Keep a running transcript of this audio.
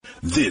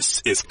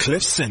This is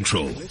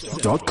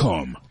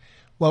CliffCentral.com.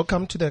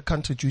 Welcome to the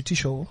Country Duty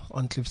Show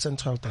on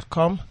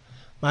CliffCentral.com.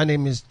 My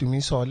name is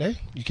Dumisole.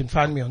 You can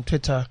find me on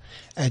Twitter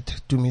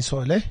at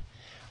Dumisole.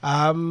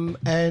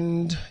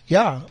 And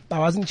yeah, I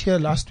wasn't here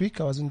last week.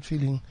 I wasn't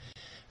feeling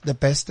the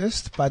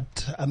bestest,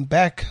 but I'm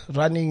back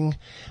running.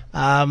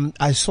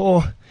 I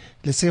saw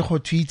Lesego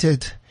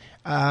tweeted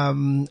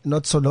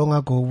not so long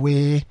ago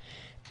where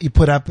he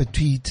put up a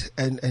tweet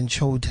and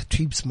showed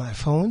Tweeps my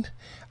phone.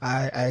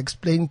 I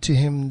explained to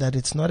him that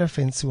it's not a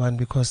fancy one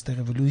because the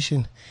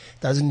revolution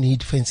doesn't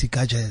need fancy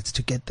gadgets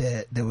to get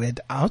the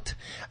word out.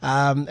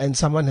 And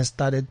someone has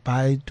started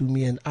by to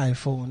me an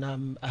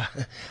iPhone.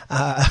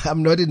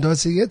 I'm not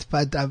endorsing it,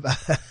 but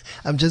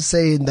I'm just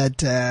saying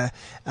that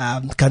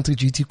Country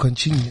Duty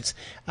continues.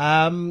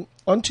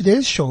 On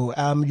today's show,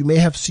 you may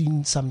have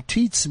seen some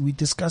tweets. We're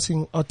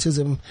discussing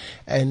autism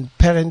and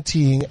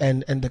parenting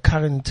and the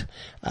current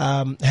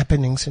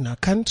happenings in our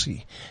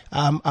country.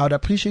 I would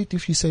appreciate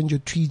if you send your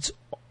tweets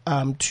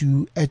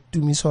to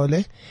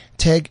 @Dumisole,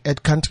 tag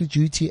 @Country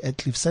Duty at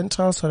Cliff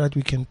Central so that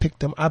we can pick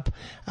them up.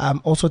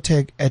 Also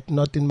tag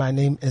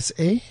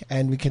 @NotInMyNameSA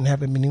and we can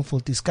have a meaningful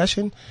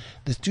discussion.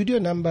 The studio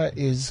number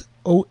is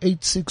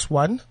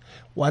 0861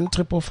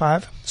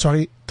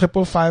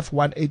 555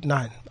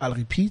 189. I'll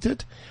repeat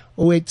it.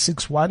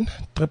 0861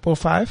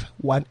 555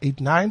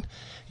 189.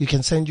 You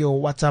can send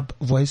your WhatsApp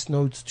voice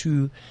notes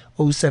to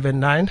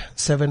 079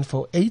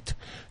 748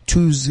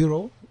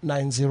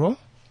 2090.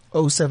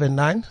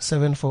 079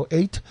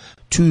 748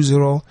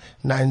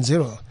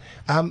 2090.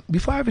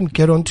 Before I even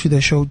get on to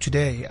the show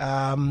today,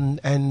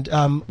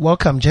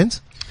 welcome,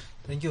 gents.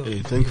 Thank you. Hey,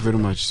 thank you very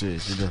much,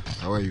 Sida.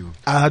 How are you?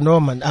 No,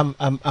 man,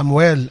 I'm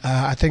well.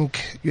 I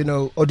think,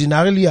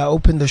 ordinarily I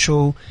open the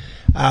show,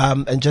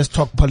 and just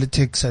talk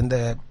politics and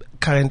the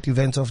current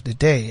events of the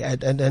day,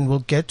 and we'll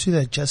get to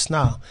that just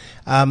now.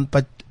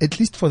 But at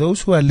least for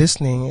those who are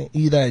listening,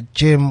 either at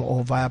gym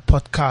or via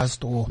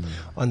podcast or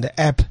on the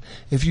app,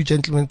 if you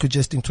gentlemen could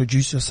just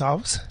introduce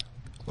yourselves.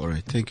 All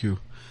right, thank you.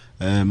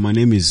 My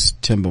name is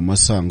Temba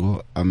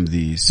Masango. I'm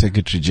the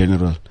Secretary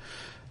General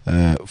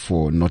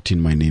for Not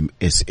In My Name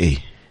SA.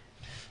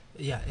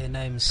 Yeah, and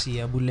I'm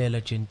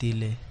Siyabulela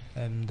Gentile.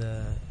 I'm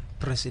the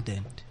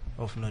President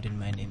of Not In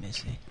My Name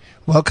SA.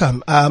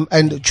 Welcome.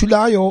 And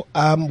Chulayo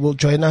will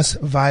join us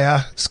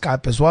via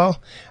Skype as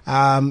well.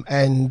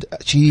 And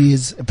she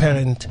is a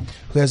parent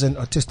who has an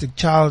autistic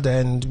child,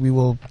 and we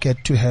will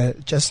get to her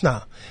just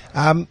now.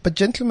 But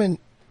gentlemen,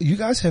 you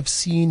guys have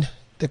seen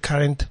the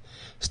current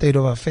state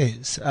of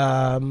affairs.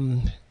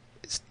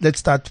 Let's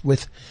start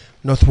with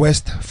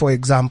Northwest, for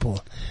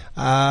example.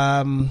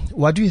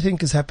 What do you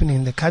think is happening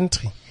in the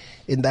country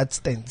in that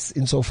sense,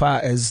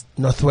 insofar as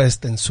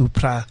Northwest and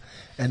Supra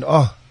and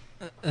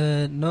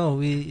no,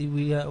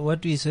 we are,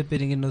 what is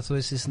happening in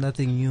Northwest is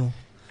nothing new.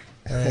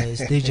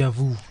 It's deja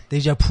vu.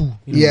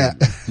 Yeah.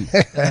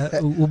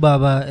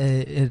 Ubaba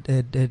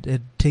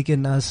had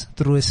taken us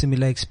through a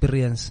similar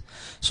experience,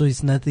 so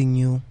it's nothing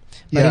new.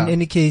 But in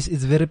any case,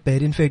 it's very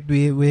bad. In fact,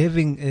 we're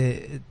having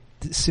a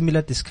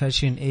similar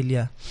discussion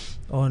earlier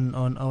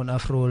on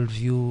Afro World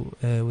View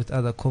with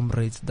other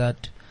comrades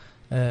that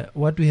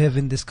what we have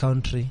in this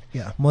country,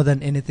 more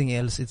than anything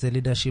else, it's a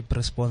leadership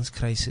response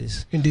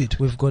crisis. Indeed.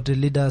 We've got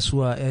leaders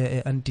who are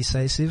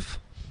undecisive.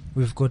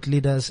 We've got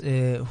leaders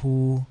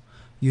who,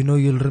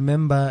 you'll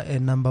remember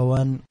number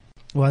one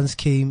once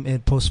came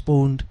and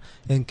postponed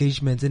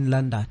engagements in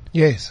London.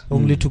 Yes.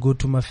 Only to go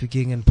to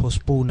Mafikeng and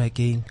postpone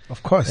again.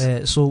 Of course.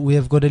 So we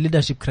have got a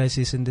leadership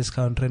crisis in this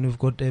country, and we've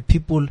got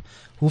people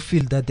who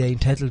feel that they're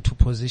entitled to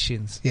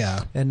positions.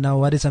 Yeah. And now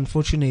what is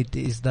unfortunate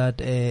is that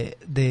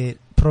the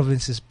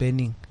province is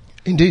burning.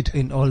 Indeed.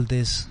 In all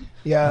this.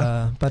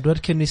 Yeah. But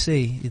what can we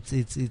say? It's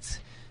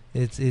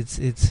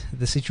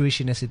the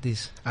situation as it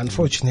is.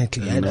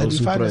 Unfortunately. And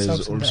also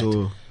has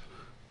also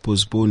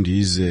postponed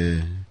his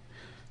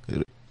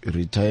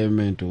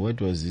retirement, or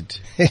what was it?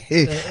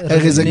 A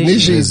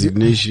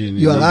resignation.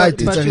 You are right.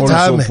 But it's a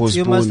retirement.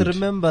 You must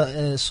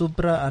remember,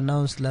 Supra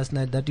announced last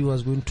night that he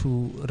was going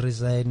to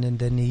resign, and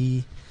then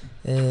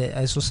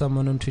I saw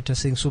someone on Twitter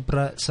saying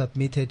Supra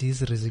submitted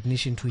his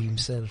resignation to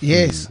himself.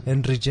 Yes.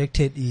 And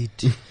rejected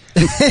it.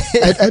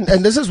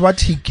 and this is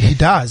what he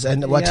does,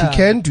 and what he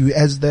can do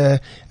as the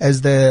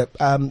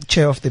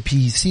chair of the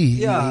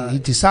PEC. He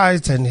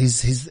decides, and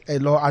he's a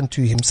law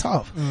unto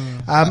himself.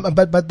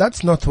 But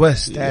that's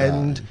Northwest,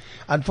 and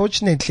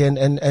unfortunately,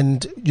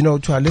 and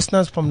to our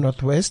listeners from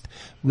Northwest,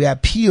 we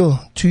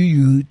appeal to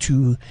you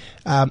to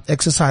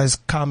exercise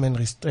calm and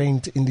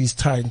restraint in these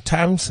trying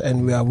times,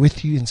 and we are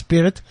with you in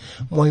spirit.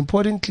 More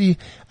importantly,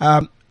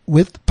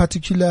 with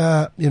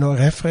particular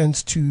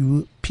reference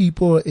to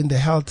people in the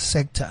health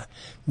sector.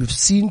 We've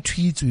seen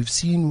tweets, we've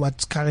seen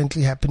what's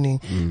currently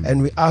happening,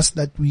 and we ask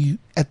that we,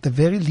 at the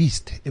very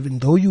least, even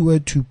though you were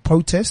to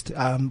protest,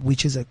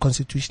 which is a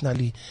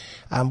constitutionally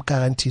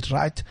guaranteed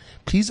right,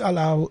 please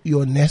allow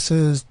your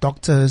nurses,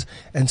 doctors,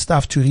 and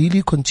staff to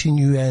really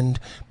continue and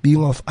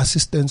being of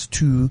assistance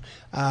to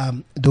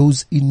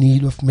those in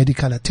need of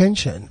medical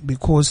attention,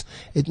 because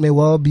it may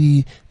well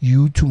be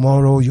you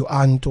tomorrow, your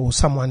aunt, or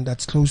someone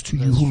that's close to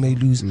you who may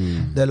lose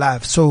their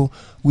life. So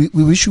we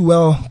wish you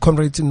well,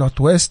 comrades in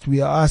Northwest.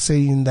 We are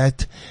saying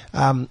that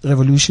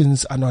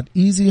revolutions are not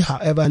easy.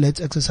 However, let's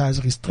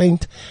exercise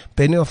restraint.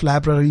 Banning of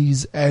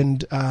libraries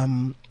and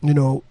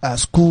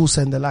schools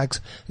and the likes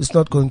is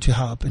not going to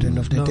help at the end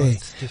of the day.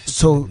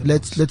 So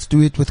let's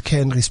do it with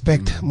care and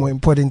respect. More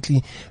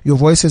importantly, your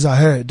voices are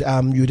heard.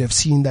 You'd have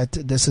seen that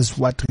this is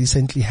what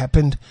recently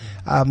happened.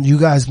 You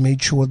guys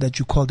made sure that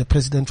you called the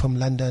president from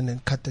London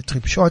and cut the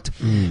trip short.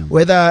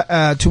 Whether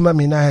Tuma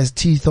Mina has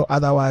teeth or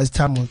otherwise,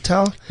 time will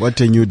tell. What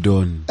a new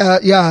dawn.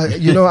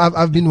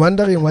 I've been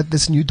wondering what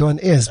this new dawn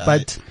is,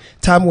 but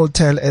time will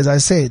tell, as I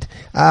said.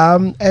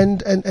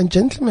 And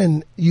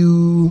gentlemen,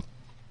 you'd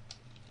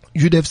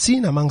have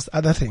seen, amongst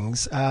other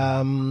things,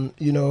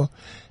 the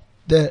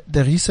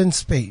recent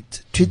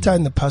spate. Twitter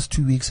in the past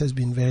 2 weeks has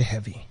been very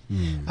heavy.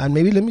 And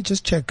maybe let me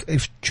just check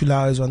if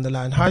Chulao is on the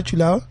line. Hi,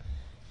 Chulao.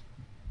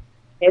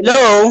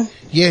 Hello.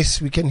 Yes,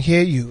 we can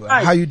hear you.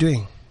 Hi. How are you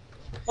doing?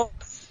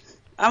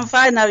 I'm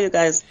fine. How are you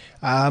guys?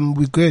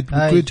 We're good. We're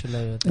Hi, good.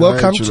 Chulao.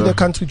 Welcome Hi, to Chulao. the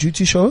Country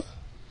Duty Show.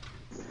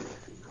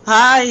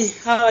 Hi.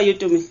 How are you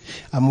doing?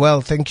 I'm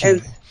well, thank you.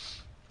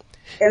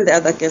 And the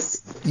other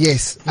guests.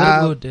 Yes.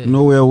 Very good.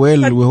 No, we are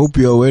well. We hope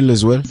you are well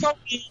as well.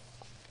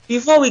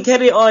 Before we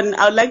carry on,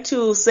 I would like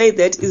to say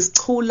that it's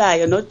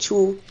Chulayo, not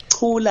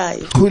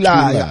Chulayo.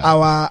 Kula,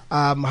 our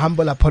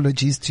humble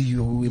apologies to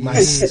you. We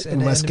must, Yes, we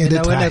must get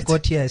it when I right.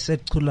 got here, I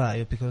said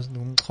Kulayo because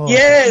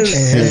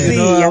Yes.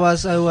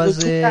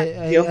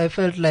 I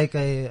felt like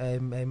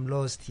I'm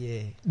lost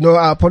here. No,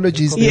 our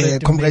apologies, Yeah.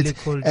 comrades.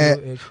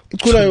 Kulayo,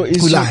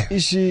 Kulayo.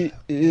 is she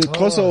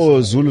Xhosa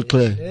or Zulu?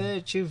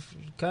 Chief,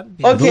 can't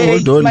be. Okay,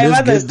 Hold on, my let's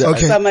mother is get that.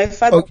 Xhosa, my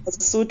father Okay. was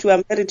Sotho.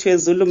 I'm married to a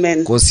Zulu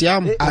man.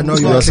 Kosiam. I know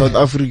you you're are South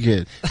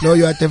African. No,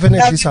 you are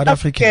definitely South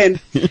African.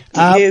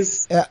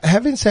 Yes.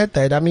 Having said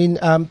that, I mean,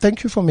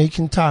 thank you for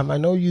making time. I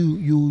know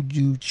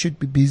you should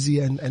be busy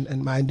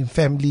and minding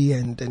family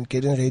and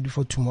getting ready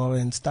for tomorrow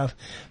and stuff.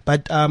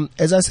 But,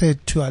 as I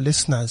said to our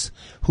listeners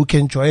who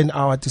can join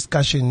our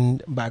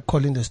discussion by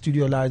calling the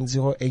studio line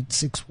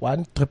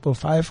 0861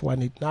 555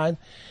 189.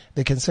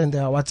 They can send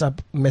their WhatsApp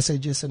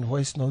messages and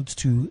voice notes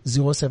to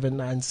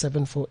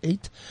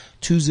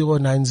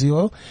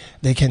 0797482090.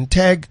 They can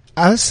tag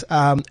us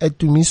at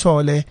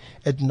Dumisole,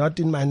 at Not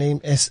In My Name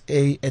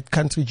SA, at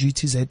Country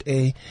Duty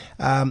ZA,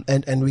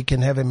 and we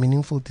can have a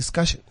meaningful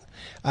discussion.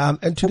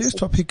 And today's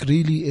topic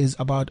really is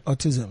about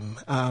autism,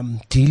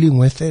 dealing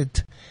with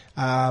it,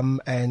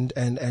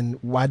 and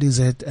what is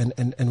it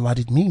and what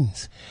it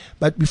means.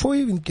 But before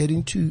we even get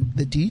into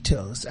the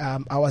details,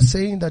 I was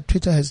saying that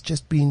Twitter has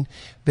just been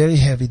very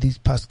heavy these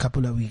past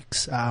couple of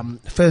weeks.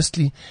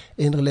 Firstly,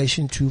 in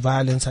relation to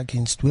violence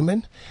against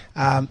women,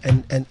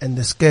 and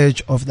the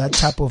scourge of that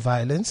type of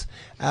violence.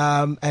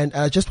 And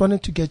I just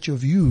wanted to get your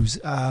views.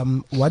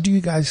 What do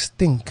you guys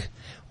think?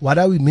 What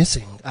are we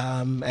missing?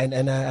 I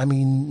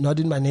mean,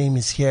 Not In My Name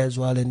is here as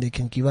well, and they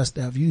can give us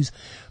their views.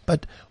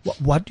 But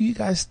what do you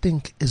guys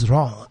think is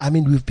wrong? I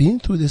mean, we've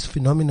been through this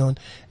phenomenon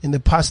in the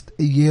past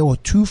year or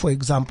two, for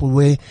example,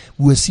 where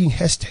we're seeing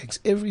hashtags.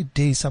 Every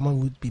day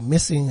someone would be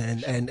missing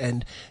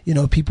and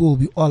people will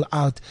be all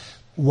out.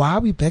 Why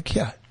are we back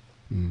here?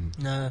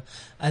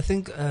 I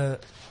think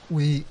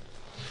we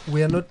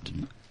are not.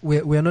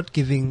 We are not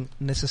giving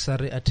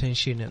necessary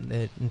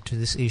attention to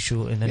this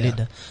issue in a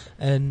leader.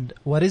 And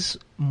what is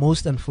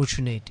most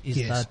unfortunate is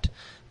that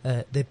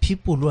the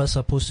people who are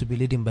supposed to be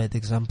leading by the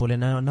example,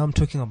 and now I'm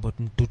talking about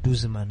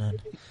Ntutuzi Manana,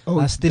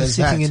 are still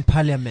sitting in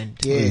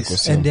parliament.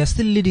 Yes. And they are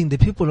still leading the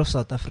people of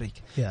South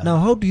Africa. Yeah. Now,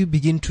 how do you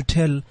begin to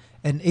tell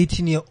an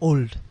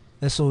 18-year-old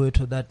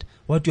Soweto that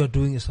what you are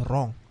doing is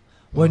wrong?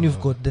 When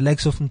you've got the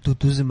likes of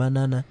Ntutuzi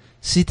Manana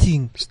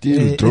sitting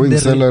Still drawing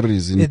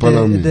salaries in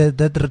parliament.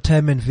 that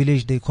retirement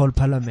village they call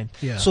parliament.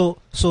 Yeah. So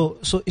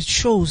it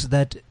shows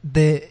that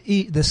the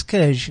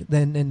scourge,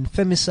 then and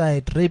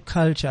femicide, rape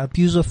culture,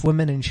 abuse of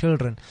women and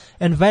children,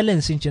 and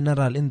violence in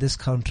general in this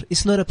country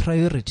is not a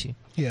priority.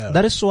 Yeah.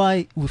 That is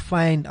why we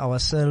find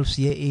ourselves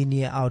year in,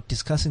 year out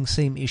discussing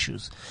same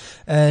issues.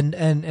 And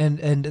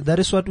that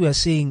is what we are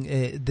seeing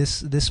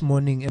this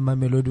morning in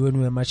Mamelodi when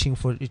we were marching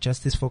for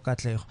justice for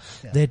Katlego.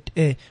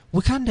 That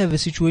we can't have a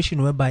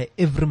situation whereby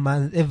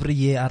every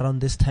year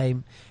around this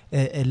time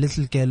a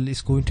little girl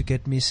is going to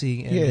get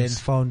missing and then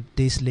found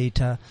days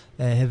later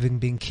having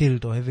been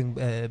killed or having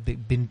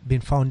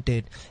been found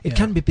dead. It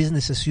can't be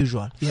business as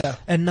usual. Yeah.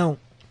 And now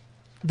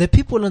the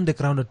people on the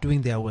ground are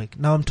doing their work.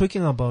 Now I'm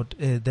talking about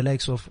the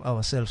likes of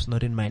ourselves,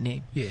 Not In My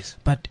Name. Yes.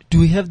 But do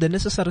we have the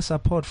necessary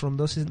support from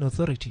those in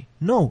authority?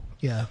 No.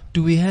 Yeah.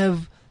 Do we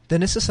have the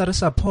necessary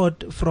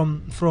support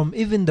from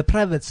even the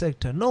private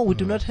sector. No, we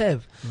do not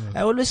have.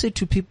 I always say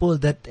to people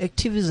that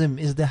activism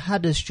is the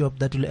hardest job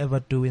that you'll ever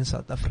do in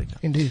South Africa.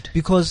 Indeed.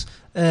 Because,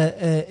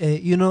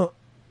 you know,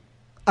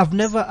 I've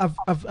never heard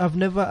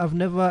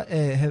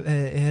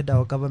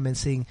our government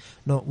saying,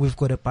 no, we've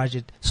got a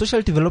budget.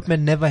 Social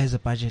development never has a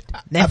budget.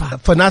 Never.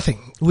 For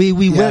nothing.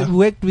 We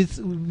worked with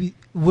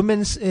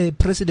women's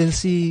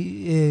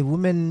presidency,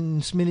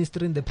 women's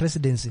ministry in the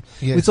presidency.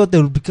 Yes. We thought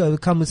they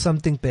would come with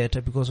something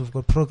better because we've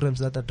got programs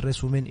that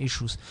address women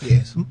issues.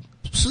 Yes.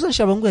 Susan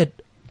Shabangwe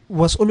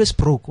was always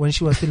broke when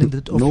she was still in the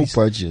office. No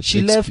budget.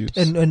 She left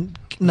and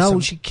now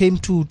she came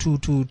to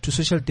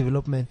social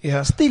development.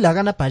 Yeah. Still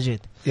a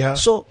budget. Yeah.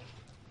 So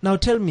now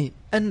tell me,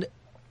 and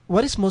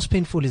what is most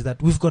painful is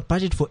that we've got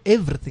budget for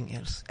everything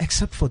else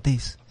except for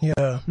this.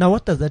 Yeah. Now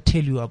what does that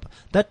tell you about?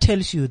 That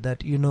tells you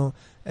that, you know,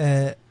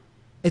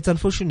 it's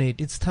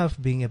unfortunate. It's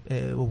tough being a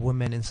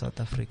woman in South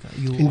Africa.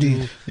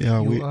 Indeed.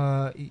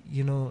 We're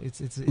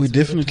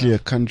definitely a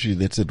country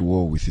that's at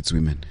war with its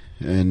women.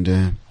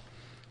 And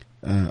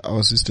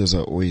our sisters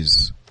are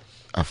always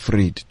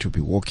afraid to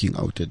be walking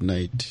out at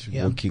night,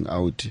 walking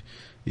out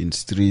in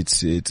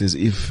streets. It's as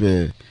if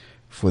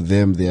for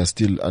them they are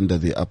still under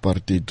the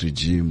apartheid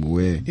regime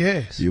where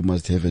you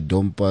must have a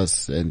dom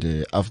pass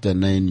and after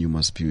 9 you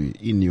must be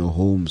in your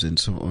homes and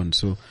so on.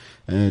 So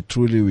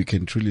truly we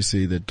can truly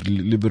say that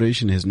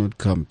liberation has not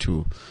come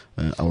to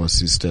our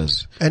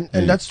sisters. And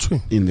that's true.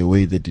 In the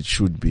way that it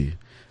should be.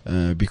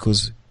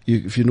 Because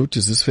if you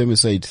notice, this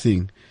femicide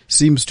thing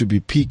seems to be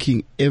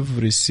peaking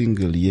every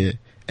single year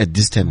at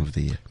this time of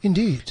the year.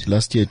 Indeed.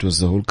 Last year it was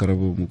the whole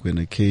Karabo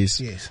Mukwena case.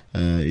 Yes.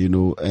 You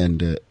know,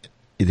 and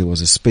there was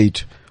a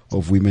spate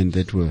of women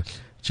that were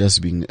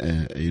just being,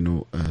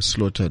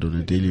 slaughtered on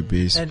a daily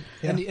basis.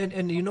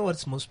 And you know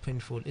what's most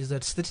painful is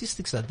that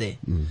statistics are there.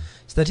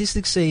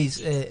 Statistics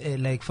says,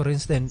 like for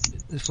instance,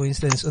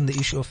 on the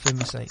issue of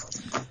femicide,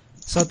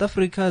 South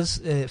Africa's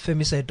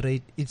femicide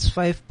rate is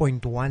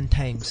 5.1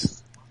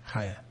 times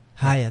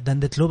higher than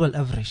the global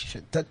average.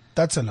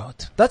 That's a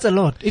lot. That's a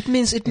lot. It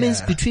means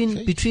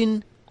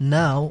between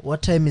now,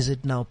 what time is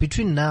it now?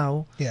 Between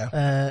now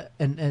and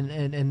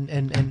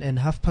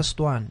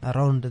 1:30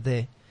 around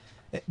there,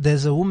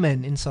 there's a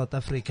woman in South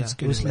Africa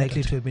who's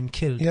likely to have been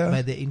killed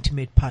by their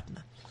intimate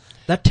partner.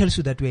 That tells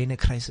you that we're in a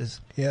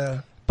crisis.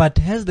 Yeah. But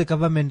has the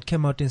government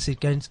come out and said,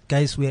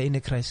 guys, we are in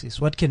a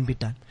crisis. What can be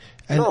done?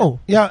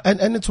 No. Yeah,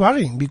 and it's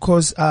worrying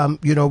because,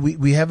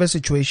 we have a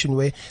situation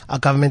where our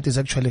government is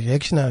actually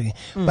reactionary.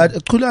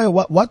 But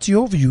Khula, what's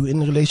your view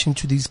in relation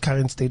to this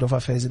current state of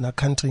affairs in our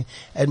country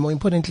and more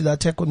importantly, the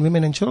attack on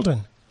women and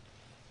children?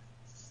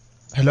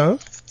 Hello?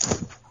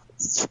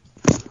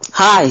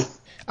 Hi.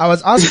 I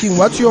was asking,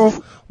 what's your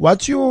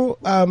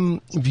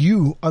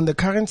view on the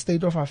current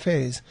state of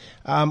affairs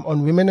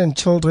on women and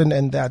children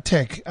and the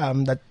attack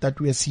that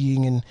we are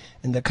seeing in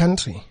the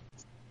country?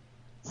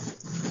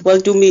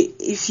 Well,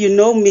 if you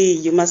know me,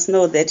 you must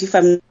know that if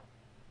I'm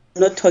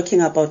not talking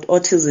about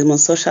autism on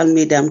social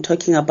media, I'm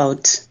talking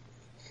about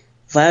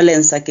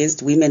violence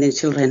against women and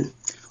children.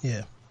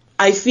 Yeah.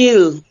 I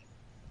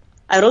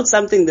wrote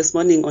something this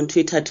morning on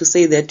Twitter to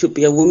say that to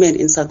be a woman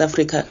in South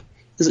Africa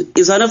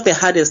is one of the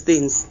hardest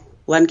things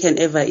one can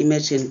ever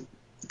imagine.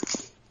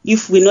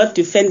 If we're not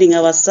defending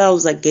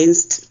ourselves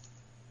against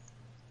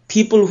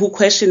people who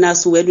question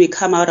us when we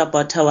come out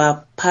about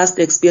our past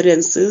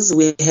experiences,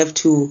 we have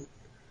to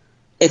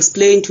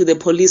explain to the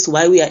police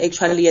why we are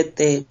actually at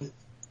the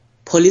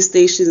police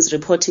stations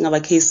reporting our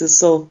cases.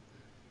 So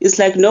it's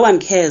like no one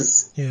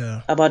cares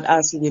about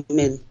us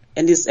women.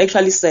 And it's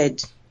actually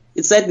sad.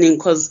 It's saddening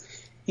because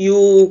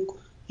you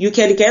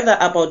can gather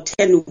about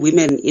 10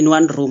 women in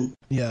one room.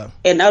 Yeah.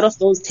 And out of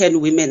those 10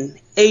 women,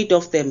 8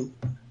 of them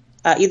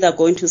are either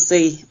going to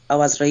say, I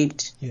was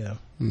raped. Yeah.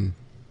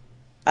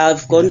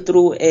 I've gone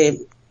through a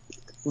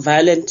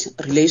violent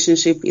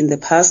relationship in the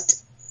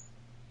past.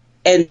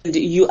 And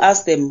you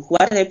ask them,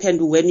 what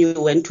happened when you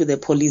went to the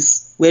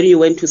police, when you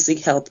went to seek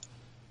help?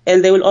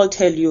 And they will all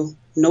tell you,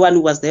 no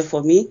one was there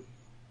for me.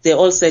 They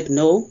all said,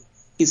 no,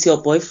 it's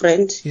your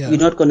boyfriend. Yeah. We're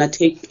not going to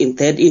take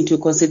that into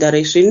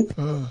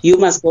consideration. You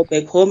must go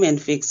back home and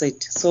fix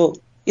it.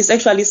 So it's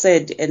actually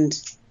sad. And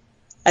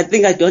I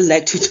think I don't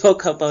like to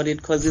talk about it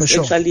because it's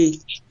actually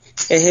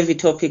a heavy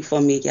topic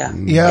for me. Yeah.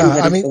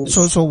 I mean,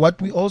 so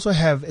what we also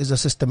have is a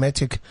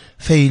systematic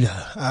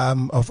failure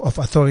of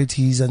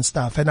authorities and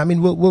stuff. And I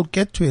mean, we'll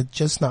get to it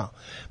just now,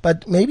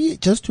 but maybe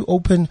just to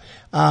open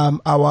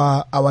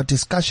our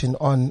discussion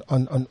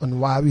on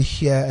why we're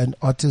here and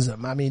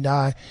autism. I mean,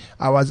 I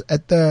was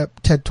at the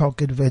TED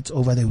Talk at Wits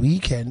over the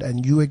weekend,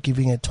 and you were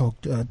giving a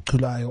talk to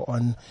Khulayo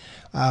on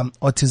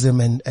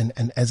autism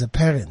and as a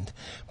parent.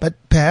 But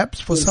perhaps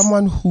for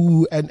someone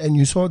who, and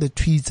you saw the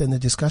tweets and the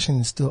discussion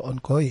is still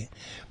ongoing,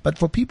 but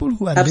for people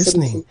who are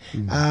listening,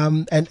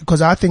 and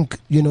because I think,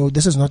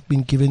 this has not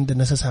been given the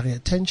necessary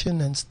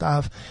attention and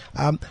stuff,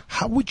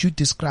 how would you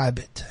describe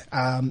it?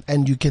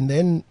 And you can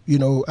then,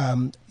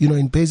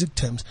 in basic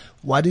terms,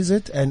 what is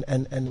it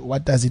and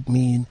what does it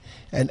mean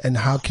and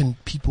how can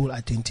people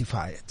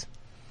identify it?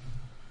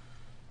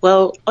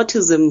 Well,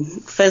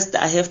 autism, first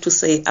I have to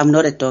say I'm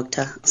not a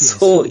doctor. Yes.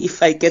 So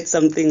if I get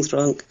some things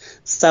wrong,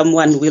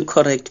 someone will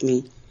correct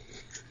me.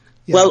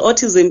 Yeah. Well,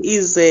 autism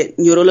is a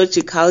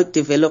neurological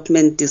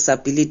development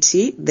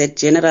disability that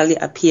generally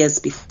appears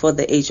before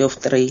the age of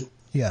 3.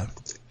 Yeah.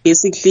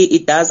 Basically,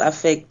 it does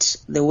affect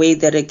the way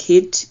that a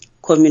kid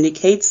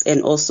communicates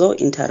and also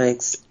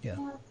interacts. Yeah.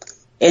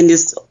 And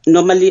is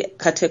normally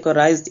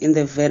categorized in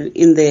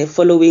the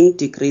following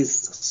degrees.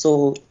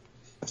 So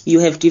you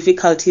have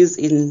difficulties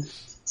in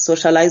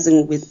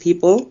socializing with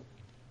people.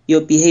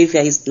 Your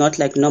behavior is not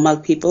like normal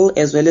people,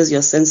 as well as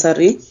your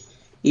sensory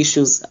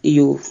issues.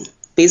 You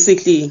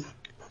basically,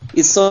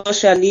 it's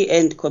socially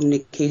and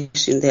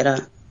communication. There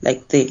are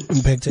like the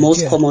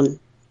most common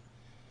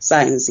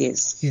signs.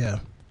 Yes. Yeah.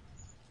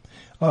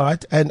 All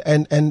right.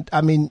 And I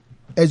mean,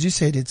 as you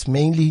said, it's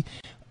mainly,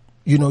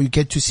 you know, you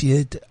get to see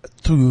it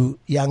through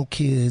young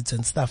kids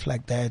and stuff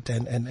like that,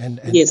 and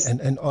yes.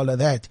 and all of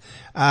that.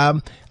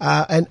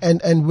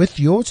 And with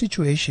your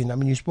situation, I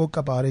mean, you spoke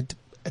about it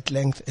at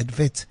length at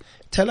VET.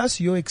 Tell us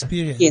your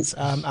experience. Yes.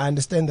 I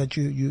understand that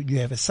you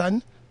have a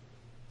son.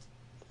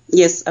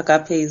 Yes,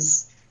 Agape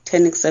is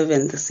turning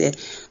 7 this year.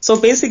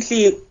 So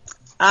basically,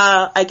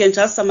 I can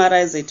just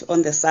summarize it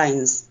on the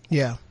signs.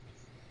 Yeah.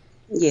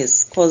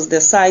 Yes, because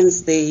the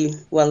signs,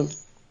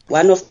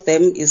 one of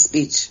them is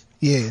speech.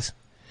 Yes.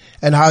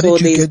 And how did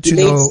you get to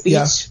know? Speech.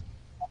 Yeah.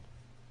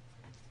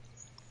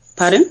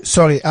 Pardon?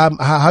 Sorry.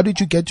 How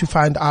did you get to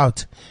find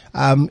out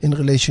in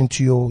relation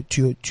to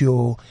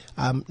your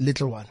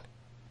little one?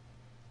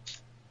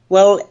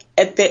 Well,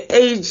 at the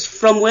age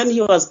from when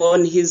he was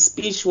born, his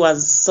speech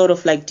was sort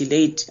of like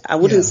delayed. I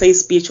wouldn't say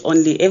speech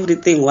only;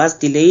 everything was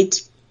delayed,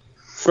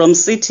 from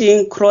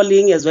sitting,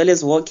 crawling, as well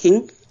as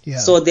walking. Yeah.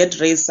 So that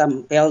raised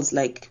some bells,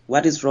 like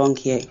what is wrong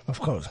here? Of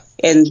course.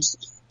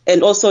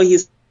 And also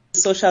his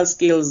social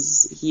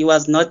skills, he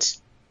was not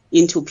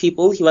into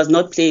people. He was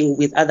not playing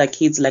with other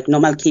kids like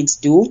normal kids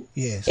do.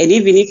 Yes. And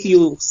even if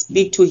you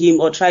speak to him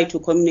or try to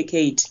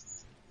communicate,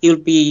 he'll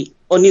be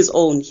on his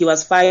own. He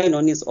was fine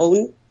on his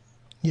own.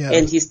 Yeah.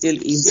 And he still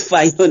is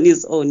fine on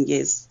his own,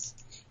 yes.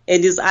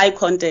 And his eye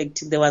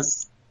contact, there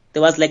was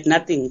like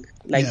nothing.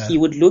 Like he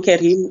would look at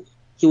him,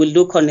 he would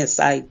look on his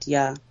side,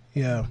 Yeah.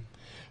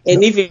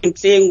 And even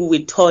playing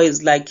with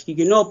toys, like,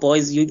 you know,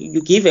 boys,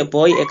 you give a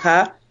boy a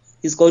car,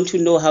 he's going to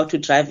know how to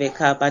drive a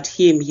car, but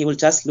he will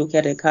just look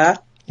at a car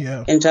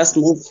and just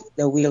move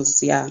the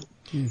wheels,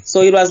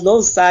 So it was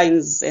those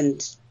signs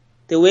and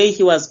the way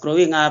he was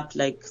growing up,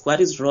 like,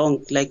 what is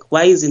wrong? Like,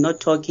 why is he not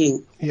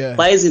talking? Yeah.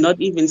 Why is he not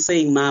even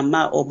saying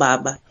mama or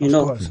baba, you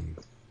know? Course.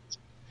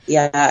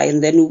 Yeah,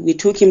 and then we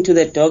took him to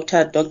the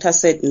doctor. Doctor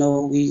said,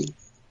 no,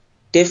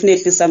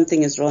 definitely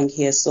something is wrong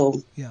here,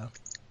 so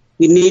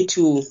we need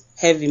to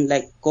have him,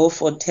 like, go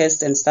for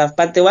tests and stuff.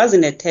 But there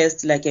wasn't a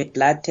test, like a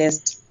blood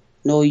test.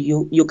 No,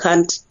 you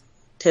can't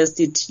test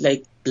it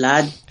like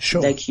blood.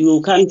 Sure. Like,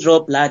 you can't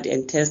draw blood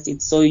and test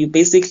it. So you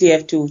basically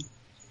have to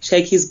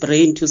check his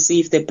brain to see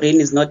if the brain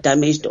is not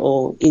damaged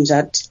or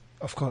injured.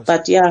 Of course.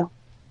 But yeah.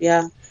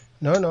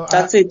 No.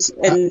 That's it.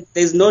 And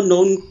there's no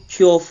known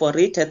cure for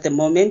it at the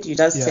moment. You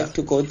just have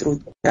to go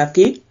through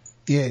therapy.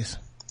 Yes.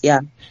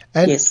 Yeah.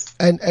 And, yes.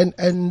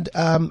 And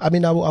I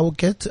mean, I will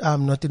get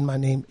Not In My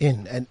Name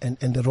in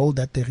and the role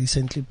that they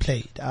recently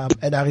played.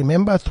 And I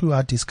remember through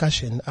our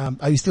discussion,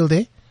 are you still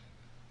there?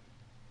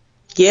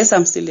 Yes,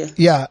 I'm still here.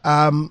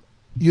 Yeah.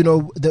 You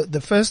know, the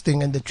first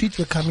thing, and the tweets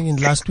were coming in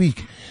last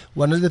week,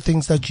 one of the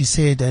things that you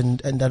said and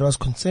that was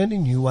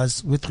concerning you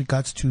was with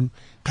regards to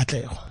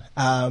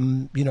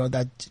Katlego. You know,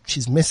 that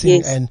she's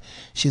missing and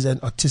she's an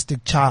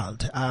autistic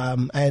child.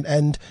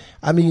 And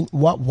I mean,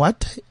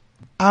 what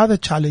are the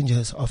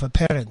challenges of a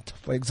parent,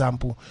 for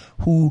example,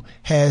 who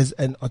has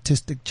an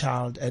autistic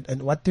child,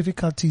 and what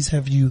difficulties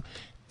have you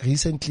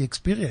recently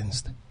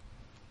experienced?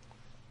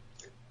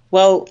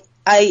 Well,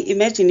 I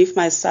imagine if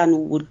my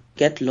son would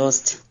get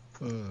lost,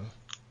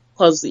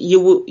 because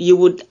you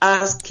would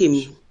ask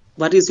him,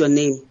 what is your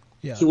name?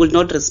 Yeah. He will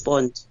not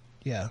respond.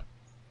 Yeah.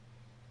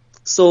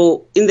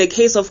 So in the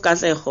case of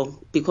Katlego,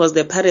 because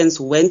the parents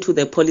went to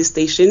the police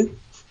station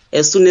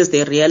as soon as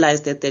they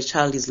realized that their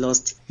child is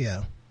lost.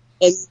 Yeah.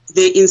 And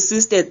they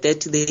insisted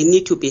that they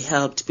need to be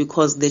helped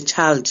because the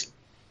child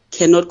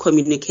cannot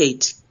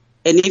communicate.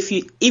 And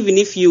even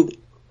if you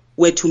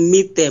were to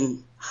meet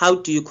them, how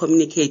do you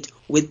communicate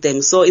with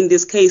them? So in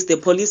this case, the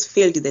police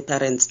failed the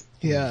parents.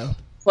 Yeah.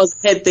 Because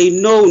had they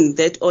known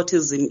that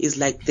autism is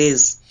like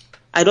this,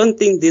 I don't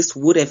think this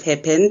would have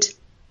happened.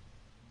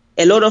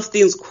 A lot of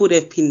things could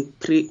have been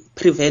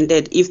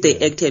prevented if they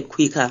acted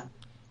quicker.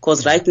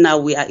 Because right now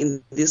we are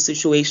in this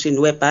situation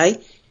whereby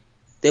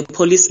the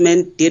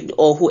policeman did,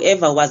 or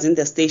whoever was in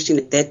the station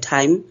at that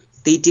time,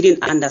 they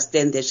didn't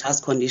understand the child's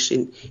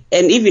condition.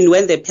 And even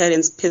when the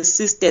parents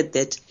persisted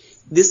that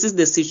this is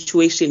the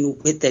situation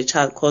with the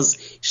child, because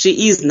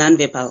she is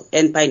nonverbal.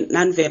 And by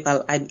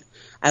nonverbal,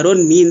 I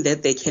don't mean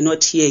that they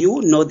cannot hear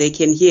you. No, they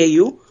can hear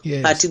you,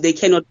 but they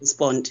cannot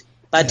respond.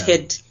 But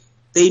had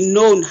they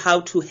known how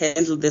to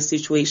handle the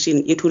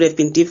situation, it would have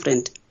been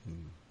different.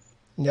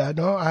 Yeah,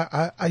 no,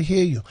 I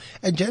hear you.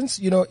 And gents,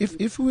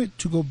 if we were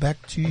to go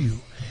back to you,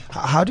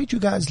 how did you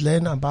guys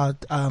learn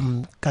about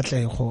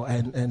Katlego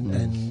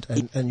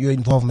and your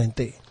involvement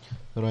there?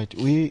 Right.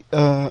 We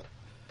are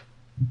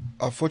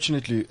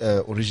fortunately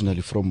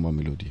originally from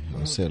Mamelodi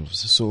ourselves.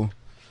 So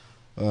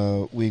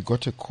we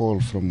got a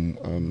call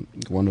from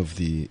one of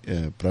the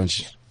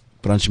branch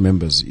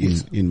members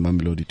in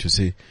Mamelodi to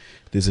say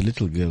there's a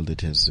little girl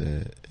that has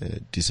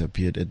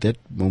disappeared. At that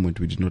moment,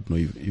 we did not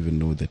even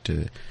know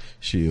that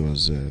she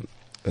was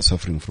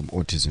suffering from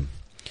autism.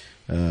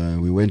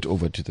 We went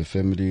over to the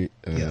family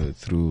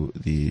through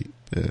the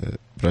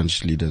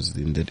branch leaders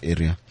in that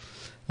area,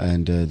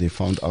 and they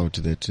found out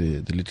that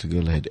the little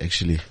girl had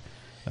actually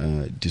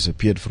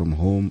disappeared from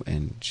home,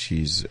 and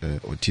she's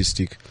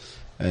autistic.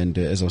 And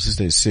as our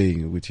sister is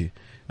saying, Witty,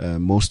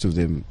 most of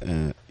them,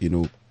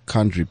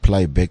 can't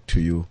reply back to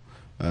you.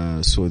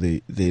 So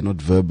they're not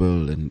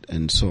verbal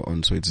and so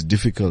on. So it's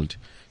difficult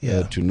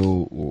to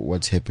know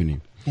what's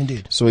happening.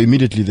 Indeed. So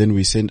immediately then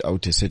we sent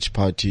out a search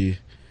party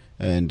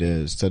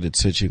and started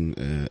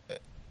searching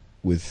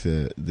with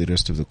the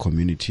rest of the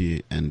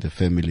community and the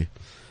family.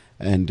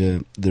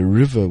 And the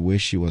river where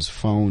she was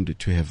found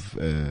to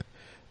have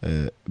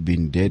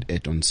been dead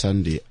at on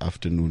Sunday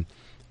afternoon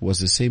was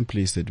the same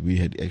place that we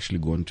had actually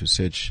gone to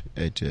search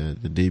at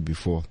the day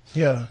before.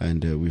 Yeah.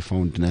 And we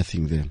found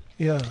nothing there.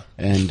 Yeah.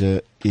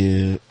 And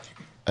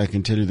I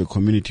can tell you the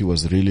community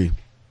was really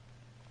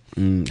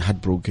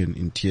heartbroken,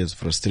 in tears,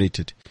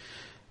 frustrated.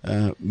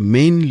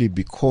 Mainly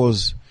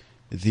because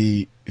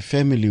the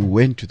family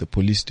went to the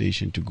police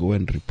station to go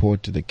and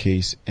report the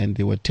case, and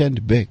they were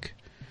turned back,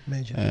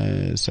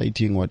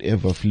 citing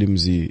whatever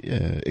flimsy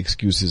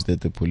excuses that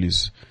the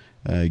police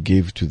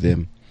gave to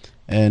them.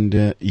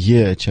 And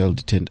here a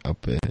child turned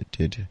up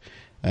dead.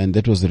 And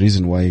that was the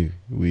reason why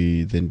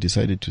we then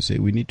decided to say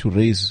we need to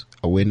raise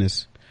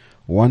awareness,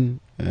 one,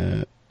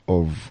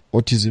 of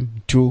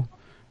autism, two,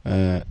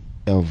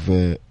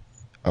 of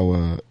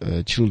our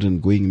children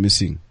going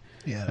missing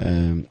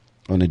on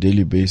a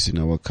daily basis in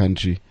our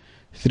country,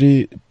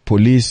 three,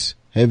 police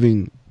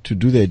having to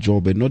do their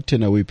job and not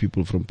turn away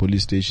people from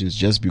police stations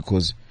just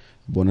because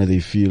they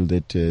feel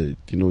that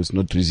it's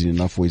not reason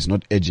enough or it's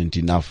not urgent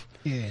enough.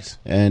 Yes.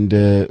 And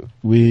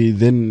we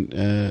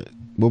then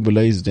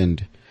mobilized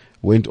and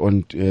went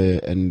on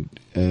and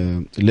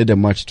led a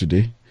march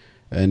today.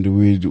 And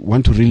we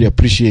want to really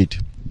appreciate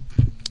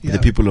the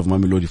people of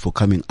Mamelodi for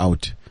coming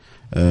out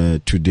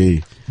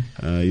today.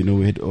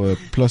 We had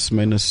plus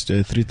minus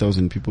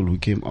 3,000 people who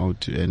came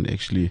out and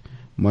actually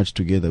marched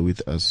together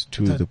with us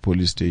to the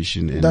police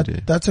station.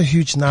 And that's a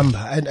huge number,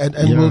 and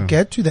we'll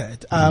get to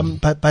that.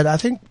 But I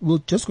think we're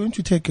just going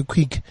to take a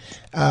quick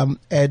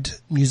ad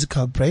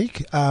musical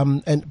break.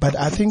 But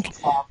I think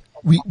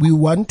we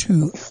want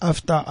to,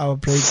 after our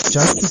break,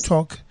 just to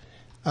talk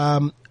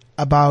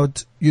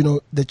about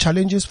the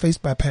challenges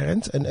faced by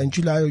parents. And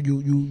July,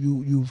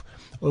 you've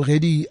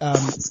already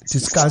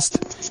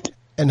discussed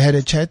and had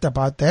a chat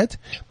about that,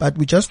 but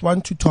we just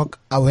want to talk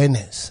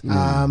awareness.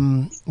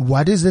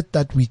 What is it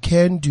that we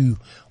can do?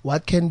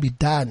 What can be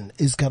done?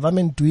 Is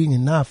government doing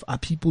enough? Are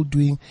people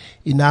doing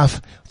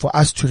enough for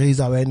us to raise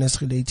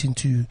awareness relating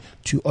to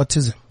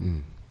autism?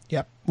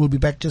 Yep. We'll be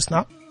back just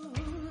now.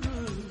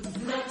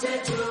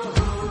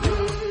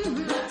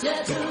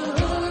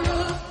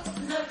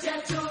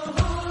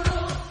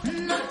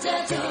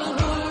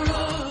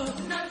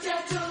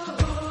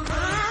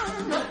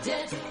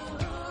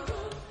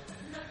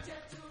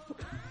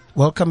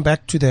 Welcome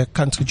back to the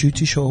Country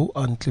Duty Show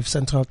on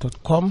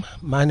cliffcentral.com.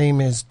 My name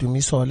is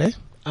Dumisole,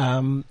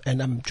 and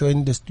I'm joined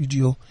in the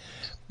studio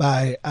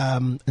by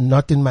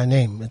Not In My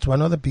Name. It's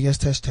one of the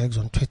biggest hashtags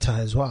on Twitter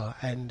as well,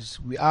 and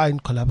we are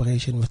in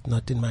collaboration with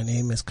Not In My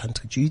Name as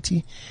Country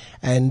Duty,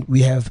 and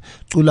we have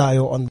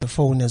Tulayo on the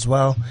phone as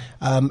well.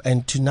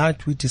 And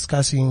tonight we're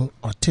discussing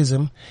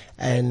autism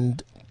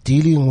and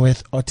dealing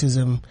with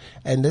autism,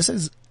 and this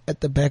is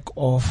at the back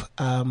of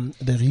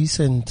the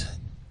recent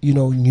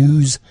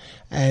news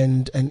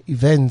and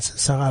events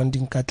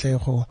surrounding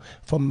Katlego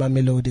from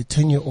Mamelodi,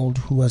 10-year-old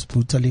who was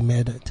brutally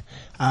murdered.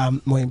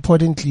 More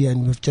importantly,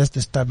 and we've just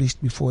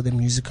established before the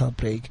musical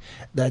break,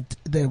 that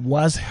there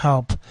was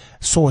help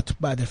sought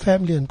by the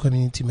family and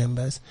community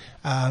members,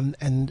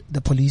 and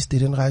the police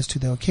didn't rise to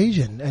the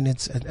occasion, and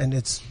it's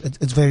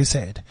very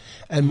sad.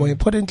 And more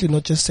importantly,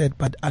 not just sad,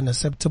 but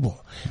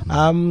unacceptable.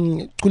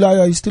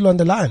 Kulayo, are you still on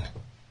the line?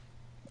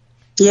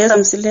 Yes,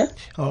 I'm still there.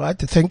 All right,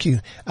 thank you.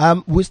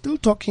 We're still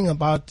talking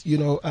about,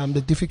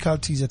 the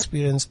difficulties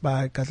experienced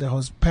by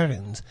Katlego's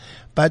parents,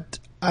 but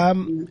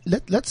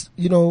let's,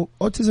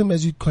 autism,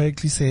 as you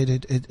correctly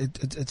said,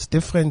 it's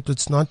different.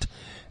 It's not,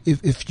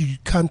 if you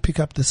can't pick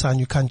up the sign,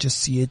 you can't just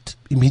see it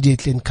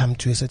immediately and come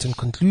to a certain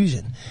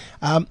conclusion.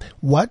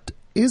 What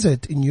is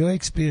it in your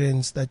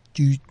experience that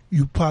you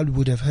probably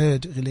would have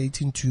heard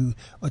relating to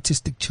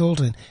autistic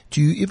children?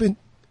 Do you even,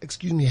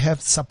 have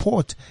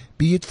support,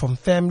 be it from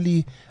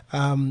family,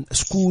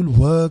 school,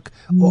 work,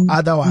 or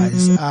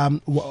otherwise?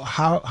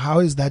 How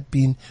has that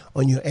been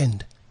on your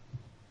end?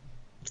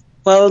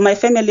 Well, my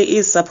family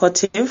is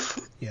supportive.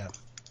 Yeah.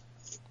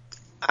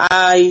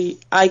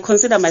 I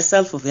consider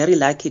myself very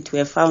lucky to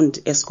have found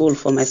a school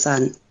for my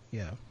son.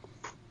 Yeah.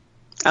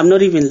 I'm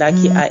not even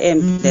lucky. I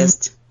am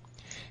blessed.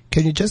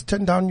 Can you just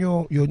turn down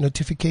your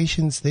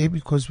notifications there,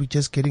 because we're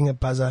just getting a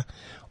buzzer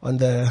on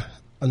the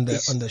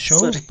show?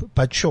 Sorry.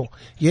 But sure.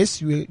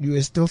 Yes, you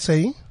were still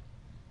saying?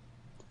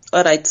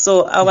 All right.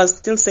 So I was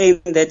still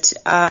saying that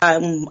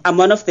I'm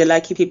one of the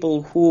lucky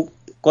people who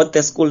got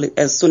the school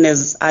as soon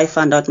as I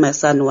found out my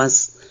son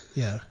was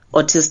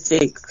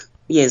autistic.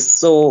 Yes.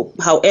 So,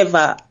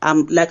 however,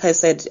 like I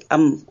said,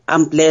 I'm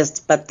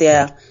blessed, but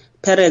there are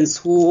parents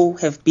who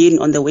have been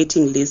on the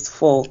waiting list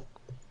for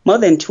more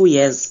than 2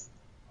 years.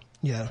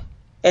 Yeah.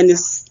 And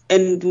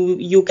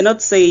you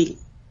cannot say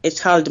a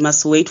child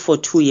must wait for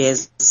 2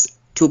 years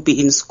to be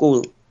in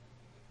school.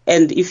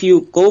 And if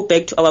you go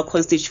back to our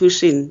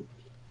constitution,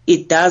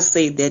 it does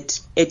say that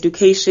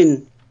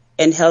education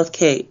and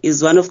healthcare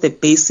is one of the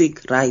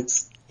basic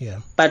rights. Yeah.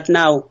 But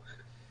now,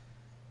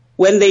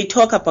 when they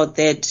talk about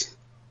that,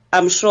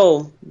 I'm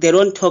sure they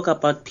don't talk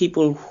about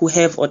people who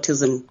have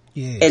autism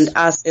and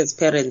us as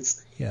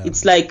parents. Yeah.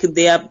 It's like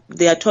they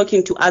are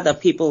talking to other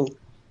people,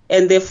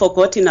 and they've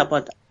forgotten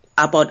about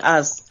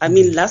us. I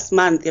mean, last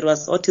month it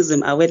was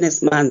Autism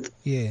Awareness Month.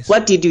 Yes.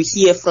 What did you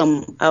hear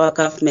from our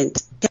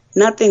government?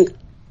 Nothing.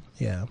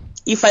 Yeah.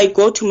 If I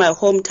go to my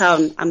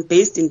hometown, I'm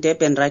based in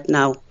Durban right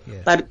now.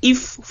 Yeah. But if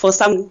for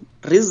some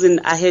reason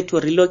I had to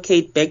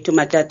relocate back to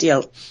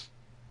Matatiel,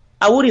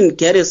 I wouldn't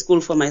get a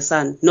school for my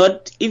son.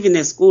 Not even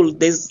a school.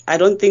 I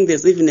don't think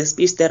there's even a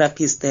speech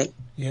therapist there.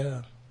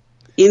 Yeah.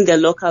 In the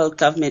local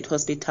government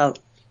hospital.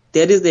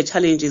 That is the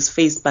challenges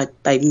faced by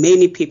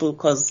many people,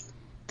 because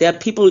there are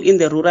people in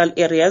the rural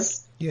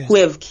areas who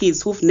have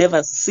kids who've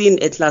never seen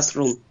a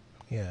classroom.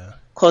 Yeah.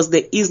 Because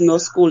there is no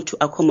school to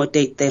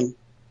accommodate them.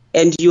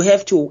 And you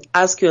have to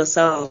ask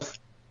yourself,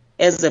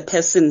 as a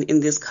person in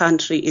this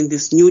country, in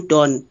this new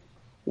dawn,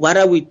 what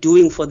are we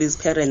doing for these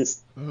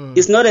parents?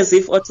 It's not as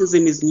if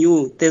autism is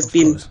new. There's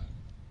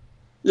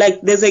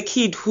a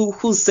kid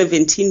who's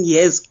 17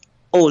 years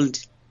old,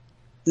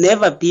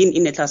 never been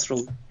in a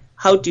classroom.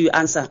 How do you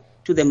answer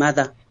to the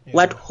mother? Yeah.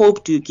 What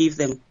hope do you give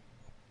them?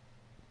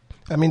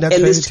 I mean, that's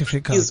very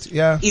difficult.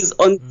 Is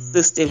on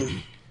the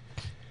system.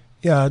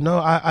 Yeah, no,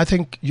 I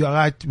think you're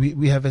right.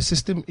 We have a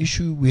system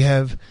issue. We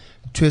have,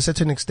 to a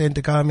certain extent,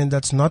 a government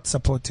that's not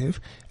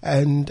supportive,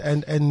 and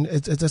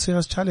it's a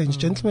serious challenge.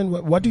 Gentlemen,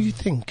 what do you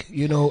think?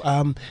 You know,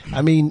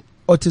 I mean,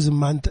 Autism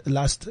Month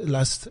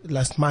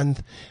last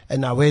month,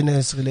 and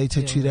awareness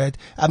related to that.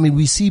 I mean,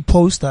 we see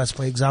posters,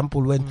 for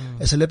example, when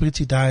a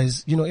celebrity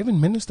dies, you know,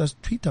 even ministers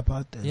tweet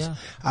about this.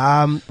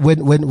 Yeah.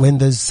 When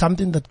there's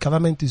something that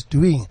government is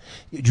doing,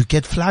 you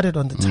get flooded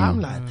on the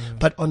timeline.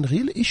 But on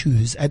real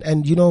issues,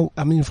 and you know,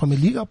 I mean, from a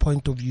legal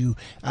point of view,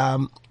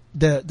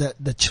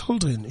 the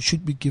children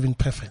should be given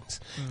preference.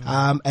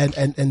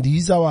 And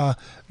these are our,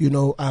 you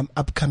know,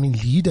 upcoming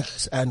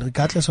leaders, and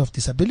regardless of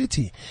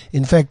disability.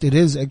 In fact, it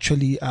is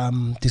actually,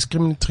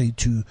 discriminatory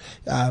to,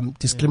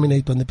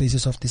 discriminate on the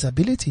basis of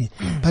disability.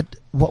 But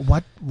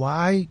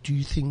why do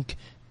you think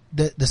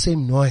the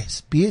same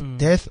noise, be it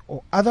death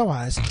or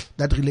otherwise,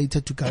 that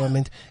related to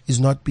government is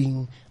not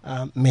being,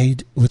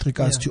 made with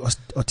regards to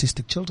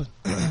autistic children?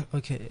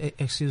 Okay.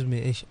 Excuse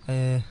me,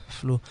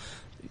 Flo.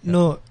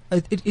 No,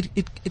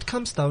 it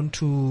comes down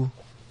to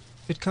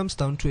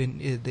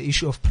the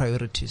issue of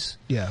priorities.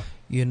 Yeah.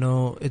 You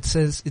know, it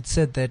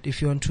said that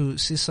if you want to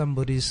see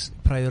somebody's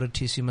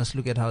priorities, you must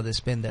look at how they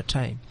spend their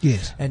time.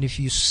 Yes. And if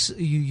you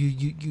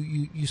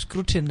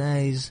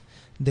scrutinize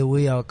the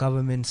way our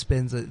government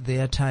spends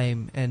their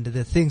time and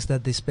the things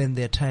that they spend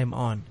their time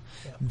on,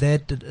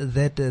 that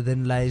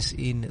then lies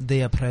in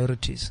their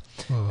priorities.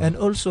 And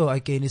also,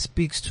 again, it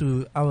speaks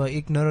to our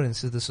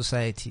ignorance as the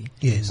society.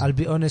 Yes. I'll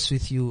be honest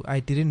with you, I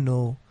didn't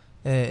know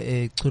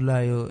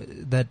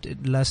Kulayo, that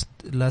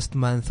last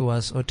month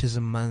was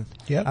Autism Month.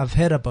 Yep. I've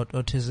heard about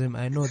autism.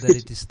 I know that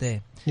it is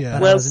there.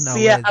 Yeah. Well,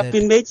 see, I've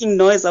been making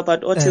noise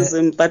about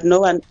autism, but no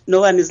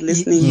one is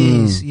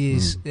listening.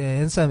 Yes.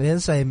 Hence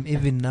I'm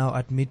even now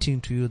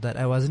admitting to you that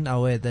I wasn't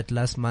aware that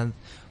last month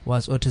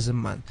was Autism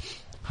Month.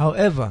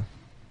 However,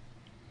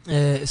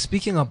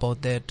 speaking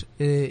about that,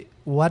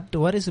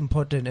 what is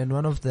important, and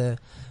one of the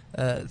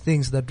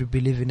things that we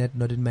believe in at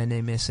Not In My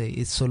Name SA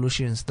is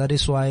solutions. That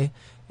is why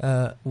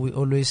we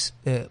always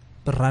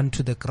run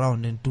to the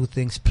ground and do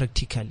things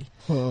practically.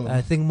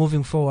 I think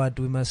moving forward,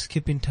 we must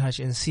keep in touch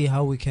and see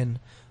how we can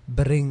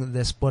bring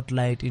the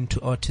spotlight into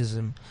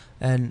autism,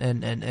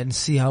 and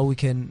see how we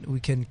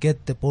can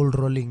get the ball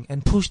rolling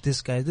and push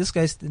this guy. These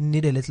guys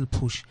need a little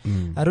push.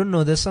 I don't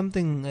know. There's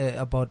something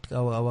about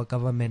our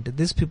government.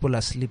 These people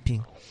are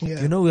sleeping.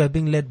 Yeah. You know, we are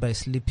being led by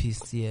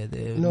sleepies here.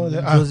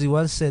 Josie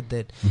once said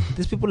that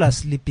these people are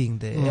sleeping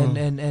there,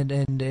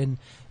 and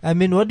I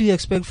mean, what do you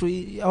expect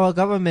from our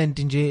government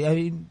in J? I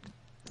mean,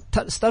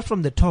 start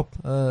from the top.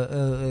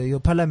 Your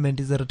parliament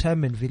is a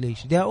retirement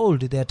village. They are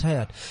old. They are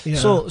tired. Yeah.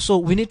 So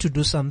we need to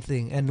do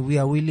something, and we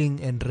are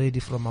willing and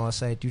ready from our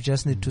side. You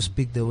just need to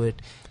speak the word,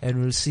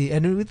 and we'll see.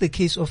 And with the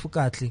case of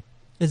Ukatli,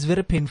 It's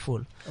very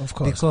painful. Of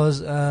course.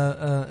 Because,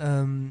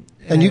 and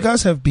you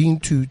guys have been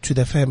to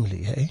the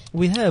family, hey?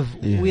 We have.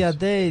 Yes. We are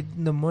there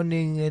in the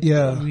morning.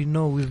 We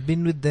know we've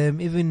been with them.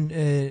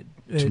 Even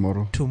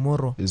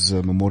tomorrow is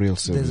a memorial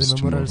service. There's a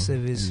memorial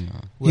service. Yeah.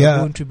 We're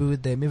going to be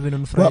with them even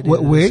on Friday.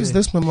 Where is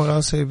this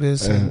memorial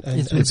service? And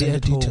it will be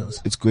at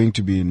details. It's going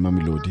to be in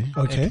Mamelodi.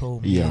 Okay. At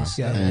home, yeah. Yes,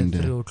 And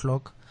at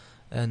 3:00,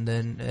 and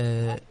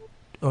then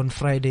on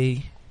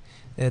Friday,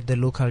 at the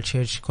local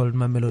church called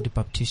Mamelodi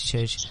Baptist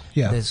Church,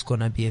 there's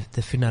gonna be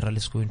the funeral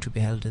is going to be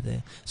held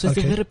there. So it's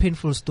a very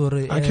painful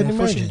story. I can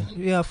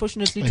imagine.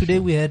 Fortunately today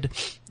we had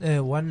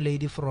one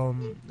lady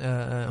from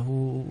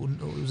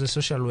who's a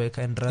social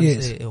worker and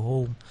runs a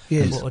home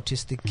for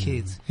autistic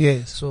kids.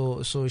 Yes.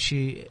 So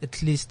she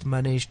at least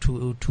managed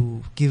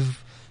to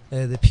give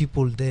the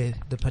people there,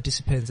 the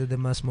participants at the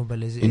mass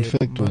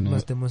mobilization,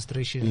 mass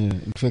demonstration.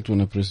 In fact,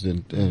 when a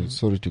president,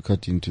 sorry to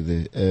cut into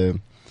the.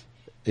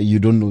 You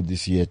don't know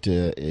this yet,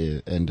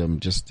 and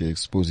I'm just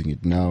exposing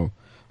it now.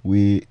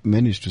 We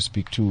managed to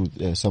speak to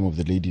some of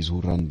the ladies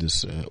who run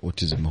this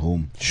autism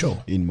home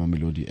in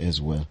Mamelodi as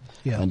well.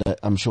 Yeah. And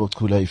I'm sure,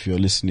 Kula, if you're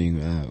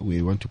listening,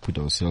 we want to put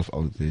ourselves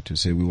out there to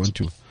say we want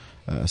to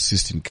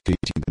assist in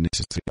creating the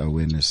necessary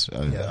awareness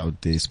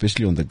out there,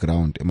 especially on the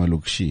ground,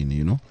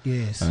 Emalokshini,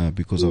 Yes.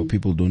 because our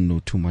people don't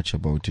know too much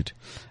about it.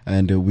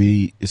 And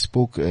we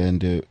spoke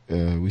and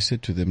we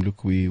said to them,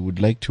 look, we would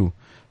like to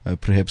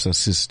perhaps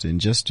assist in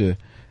just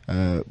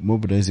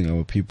mobilizing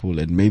our people,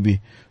 and maybe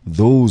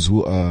those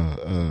who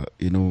are,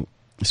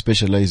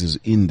 specializes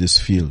in this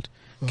field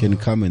can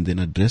come and then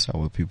address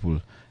our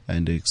people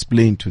and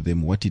explain to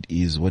them what it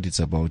is, what it's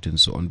about, and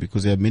so on,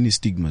 because there are many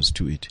stigmas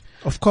to it.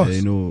 Of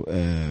course.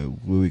 Where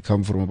we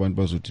come from, of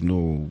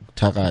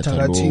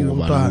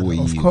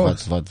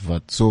course.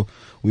 So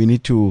we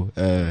need to,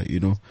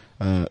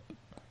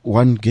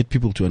 one, get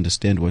people to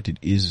understand what it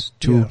is.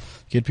 Two,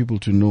 get people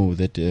to know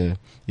that it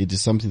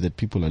is something that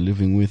people are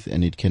living with,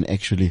 and it can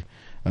actually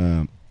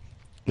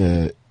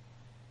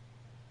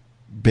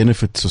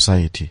benefit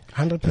society.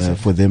 100%.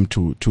 For them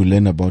to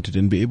learn about it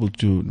and be able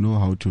to know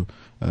how to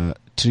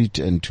treat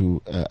and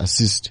to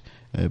assist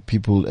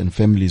people and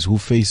families who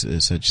face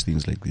such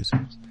things like this.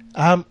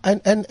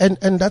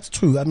 And that's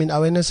true. I mean,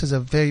 awareness is a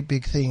very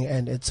big thing,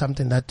 and it's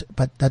something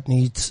that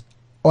needs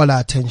all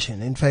our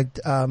attention. In fact,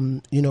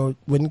 when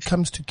it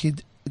comes to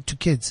kids,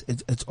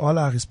 it's all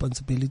our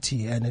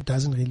responsibility, and it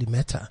doesn't really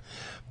matter.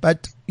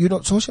 But,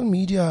 social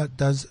media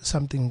does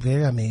something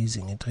very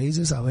amazing. It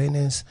raises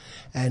awareness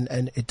and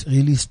it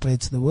really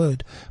spreads the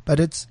word. But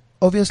it's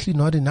obviously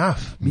not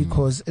enough,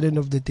 because at the end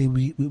of the day,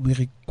 we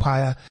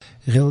require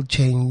real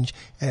change,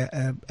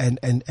 and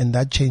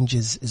that change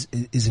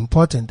is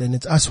important, and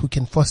it's us who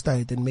can foster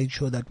it and make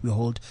sure that we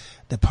hold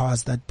the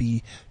powers that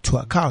be to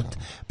account.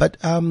 But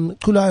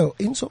Kulayo,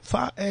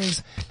 insofar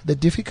as the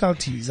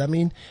difficulties, I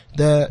mean,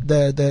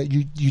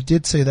 you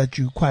did say that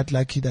you're quite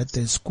lucky that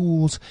there's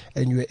schools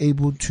and you're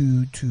able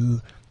to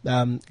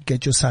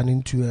get your son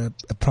into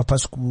a proper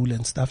school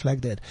and stuff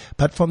like that.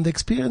 But from the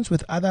experience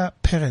with other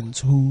parents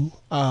who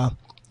are,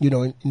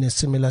 in a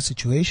similar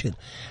situation,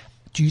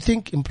 do you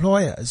think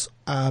employers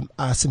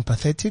are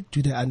sympathetic?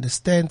 Do they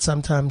understand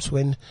sometimes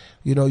when,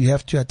 you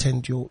have to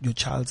attend your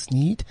child's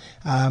need?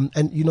 And,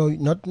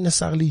 not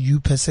necessarily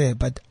you per se,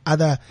 but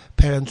other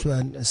parents who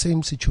are in the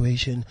same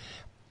situation.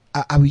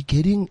 Are we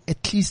getting,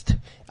 at least,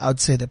 I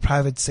would say, the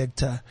private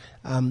sector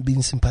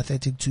being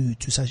sympathetic to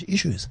such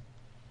issues?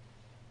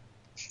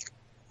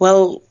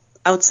 Well,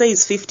 I would say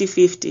it's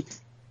 50-50.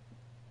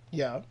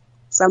 Yeah.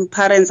 Some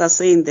parents are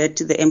saying that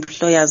the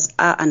employers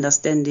are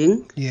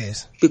understanding.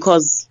 Yes.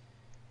 Because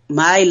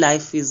my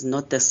life is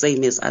not the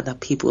same as other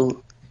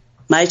people.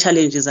 My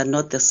challenges are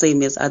not the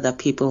same as other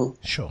people.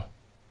 Sure.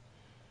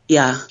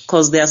 Yeah,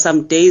 because there are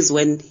some days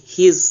when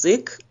he's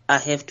sick, I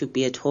have to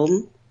be at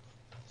home.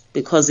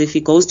 Because if he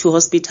goes to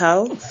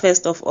hospital,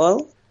 first of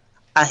all,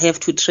 I have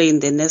to train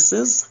the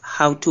nurses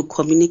how to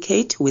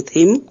communicate with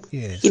him.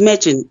 Yes.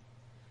 Imagine.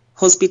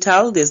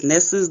 Hospital, there's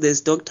nurses,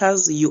 there's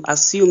doctors, you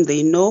assume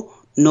they know,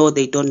 no,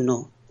 they don't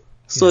know.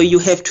 So you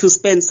have to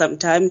spend some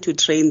time to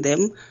train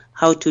them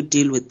how to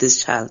deal with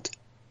this child.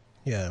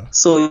 Yeah.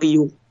 So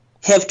you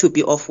have to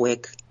be off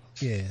work.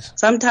 Yes.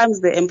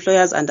 Sometimes the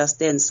employers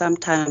understand,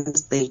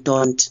 sometimes they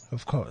don't.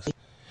 Of course.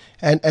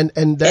 And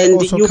that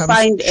also you comes,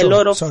 find a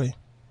lot of,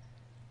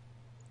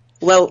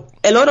 well,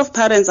 a lot of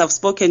parents I've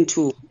spoken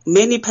to,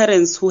 many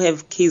parents who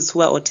have kids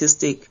who are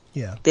autistic,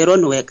 they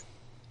don't work.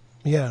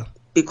 Yeah.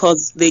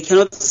 Because they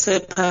cannot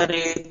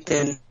separate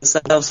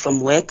themselves from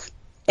work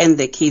and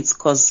the kids,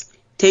 because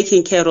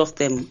taking care of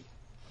them,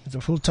 it's a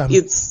full-time.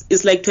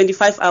 It's like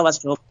 25 hours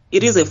job.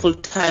 It is a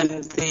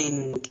full-time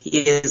thing,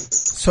 yes.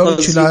 So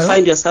you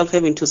find yourself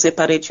having to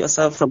separate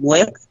yourself from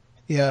work.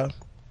 Yeah.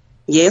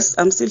 Yes,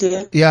 I'm still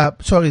here. Yeah,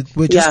 sorry,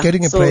 we're just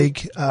getting a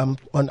break on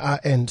our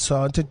end. So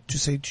I wanted to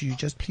say to you,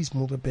 just please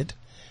move a bit.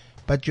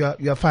 But you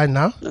are fine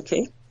now?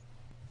 Okay.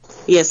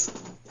 Yes.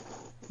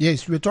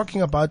 Yes, we're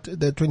talking about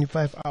the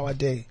 25-hour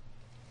day.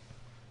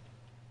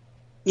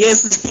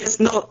 Yes,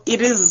 no, it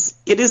is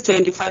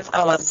 25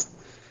 hours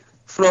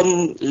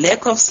from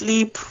lack of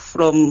sleep,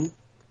 from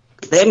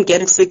them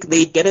getting sick.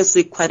 They get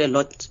sick quite a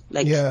lot.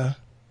 Like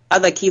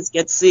other kids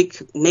get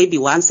sick maybe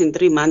once in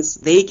 3 months.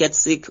 They get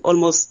sick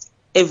almost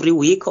every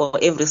week or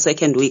every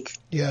second week.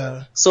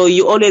 Yeah. So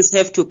you always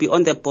have to be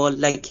on the ball.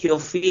 Like your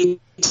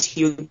feet,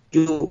 you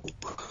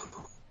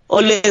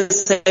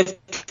always have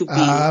to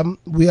be.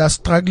 We are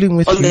struggling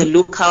with on the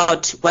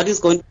lookout. What is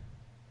going?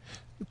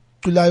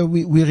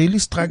 We're really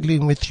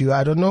struggling with you.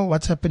 I don't know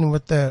what's happening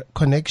with the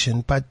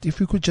connection, but if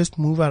we could just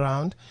move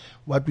around,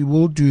 what we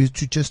will do is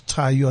to just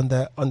try you on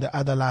the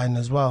other line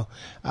as well,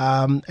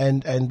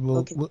 and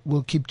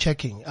we'll keep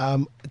checking.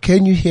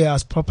 Can you hear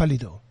us properly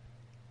though?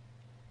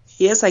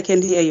 Yes, I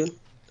can hear you.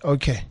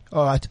 Okay,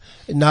 all right.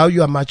 Now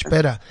you are much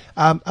better.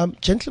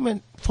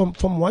 Gentlemen,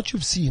 from what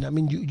you've seen, I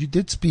mean, you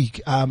did speak,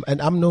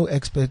 and I'm no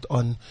expert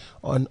on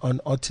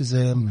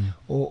autism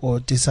or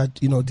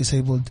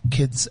disabled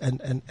kids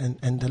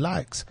and the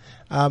likes.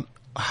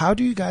 How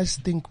do you guys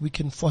think we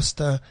can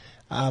foster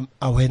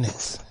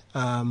awareness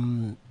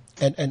and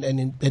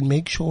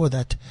make sure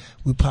that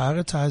we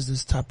prioritize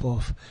this type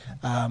of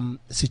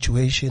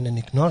situation and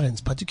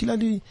ignorance,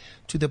 particularly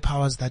to the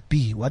powers that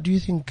be? What do you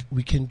think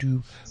we can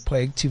do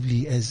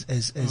proactively as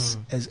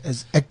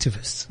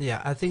activists? Yeah,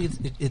 I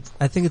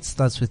think it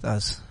starts with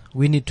us.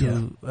 We need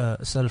to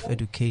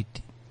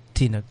self-educate.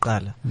 Tina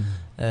Qala.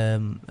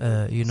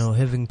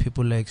 Having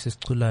people like Sis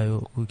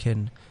Kulayo who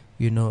can,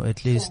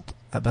 at least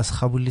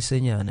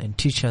and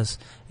teach us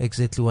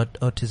exactly what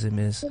autism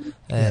is,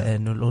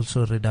 and we'll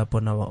also read up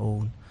on our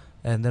own.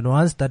 And then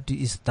once that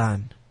is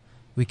done,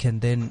 we can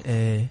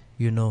then,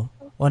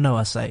 on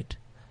our side,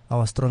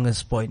 our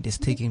strongest point is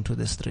taking to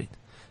the street.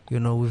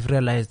 We've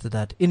realized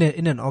that in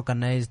an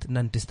organized,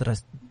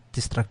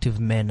 non-destructive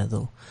manner,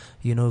 though,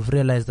 we've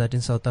realized that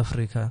in South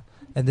Africa,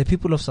 and the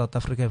people of South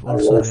Africa have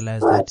also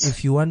realized that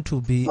if you want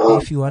the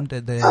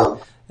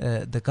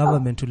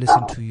government to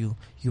listen to you,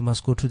 you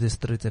must go to the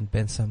street and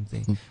ban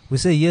something. We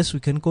say, yes, we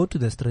can go to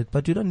the street,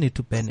 but you don't need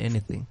to ban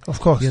anything.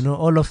 Of course.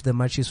 All of the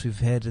marches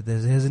we've had, there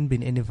hasn't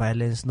been any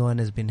violence, no one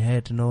has been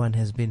hurt, no one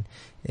has been,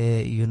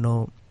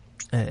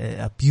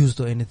 abused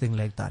or anything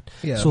like that.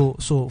 Yeah.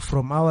 So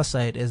from our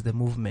side as the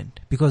movement,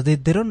 because they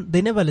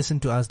never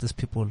listen to us, these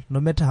people, no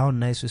matter how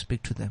nice we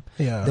speak to them.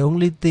 Yeah. The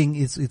only thing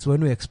is, it's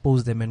when we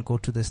expose them and go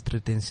to the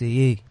street and say,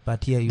 hey,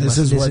 but here you must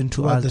listen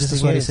to us. This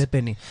is what is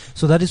happening.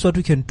 So that is what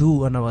we can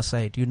do on our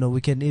side.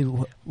 We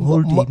can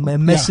hold a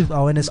massive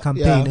awareness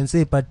campaign and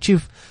say, but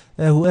Chief,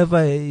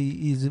 whoever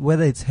is,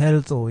 whether it's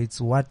health or it's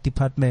what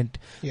department,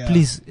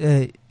 please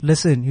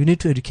listen. You need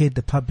to educate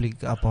the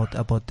public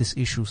about these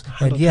issues,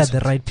 100%. And here are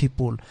the right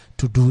people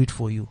to do it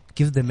for you.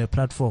 Give them a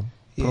platform,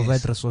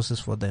 provide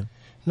resources for them.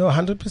 No,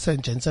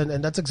 100%, Jensen,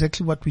 and that's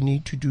exactly what we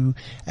need to do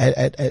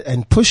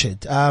and push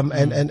it.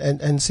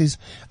 And says,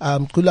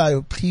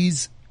 Kulayo,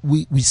 please.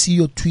 We see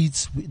your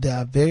tweets. They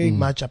are very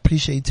much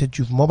appreciated.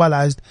 You've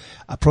mobilized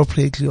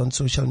appropriately on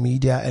social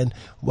media. And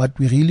what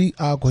we really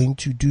are going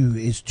to do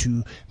is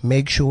to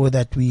make sure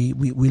that we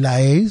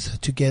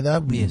liaise together.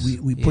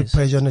 We put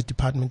pressure on the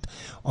Department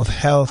of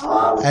Health.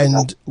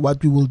 And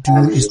what we will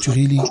do is to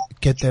really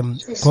get them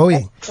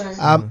going.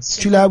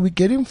 Chula, we're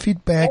getting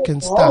feedback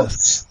and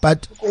stuff.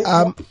 But,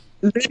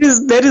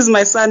 that is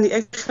my son.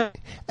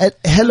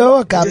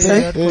 Hello,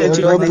 Agape.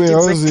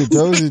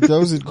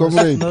 How's it,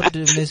 comrade? Not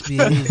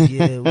misbehave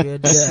here. We are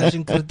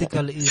discussing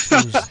critical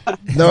issues.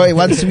 No, he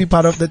wants to be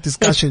part of the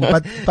discussion.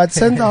 But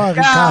send our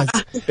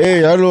regards. Hey,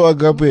 hello,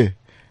 Agape.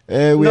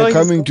 We are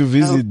coming to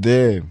visit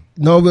there.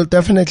 No, we'll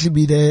definitely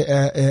be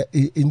there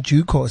in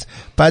due course.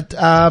 But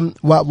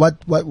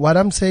what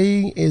I'm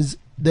saying is,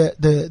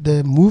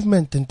 the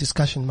movement and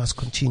discussion must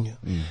continue,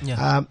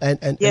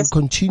 and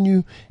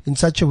continue in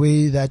such a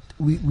way that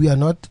we are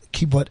not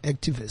keyboard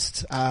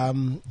activists.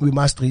 We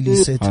must really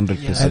sit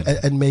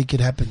and make it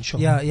happen. Sure.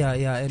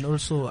 Yeah. And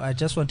also, I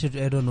just wanted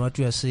to add on what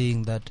you are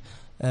saying, that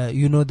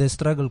the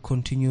struggle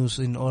continues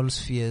in all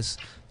spheres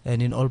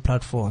and in all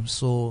platforms.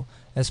 So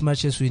as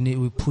much as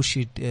we push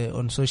it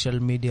on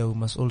social media, we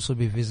must also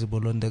be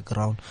visible on the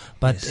ground.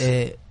 But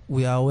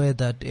we are aware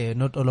that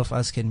not all of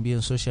us can be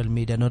on social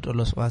media, not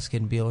all of us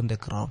can be on the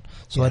ground.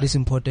 So what is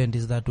important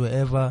is that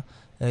wherever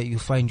you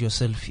find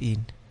yourself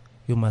in,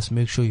 you must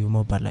make sure you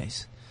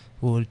mobilize.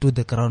 We will do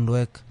the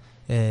groundwork.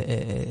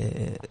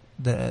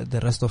 The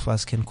rest of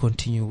us can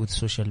continue with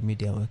social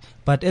media work.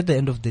 But at the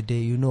end of the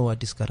day,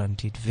 what is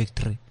guaranteed?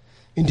 Victory.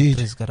 Indeed.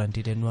 Victory is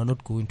guaranteed, and we are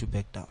not going to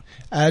back down.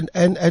 And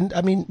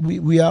I mean,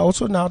 we are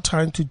also now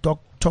trying to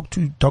talk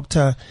to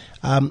Dr.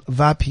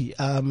 Vapi.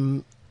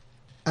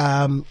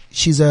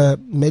 She's a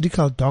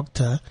medical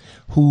doctor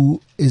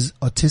who is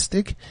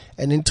autistic,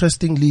 and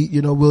interestingly,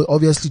 we'll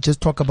obviously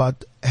just talk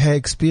about her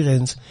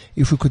experience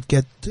if we could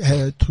get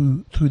her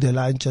through the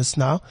line just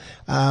now,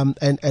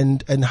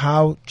 and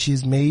how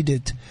she's made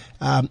it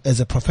as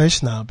a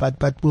professional.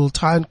 But we'll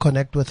try and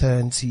connect with her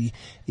and see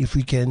if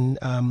we can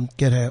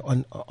get her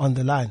on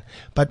the line.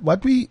 But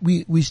what we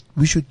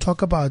should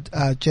talk about,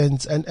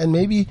 gents, and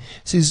maybe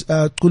says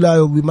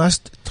Kulayo, we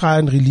must try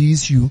and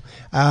release you,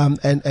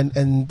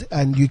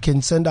 and you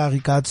can send our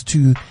regards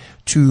to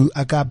to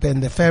Agape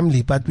and the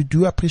family. But we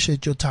do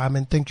appreciate your time,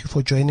 and thank you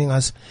for joining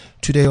us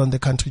today on the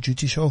Country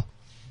Duty Show.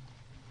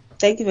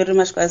 Thank you very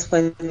much, guys, for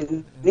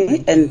having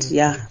me, and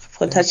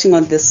for touching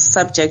on this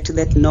subject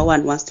that no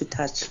one wants to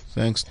touch.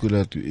 Thanks.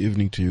 Good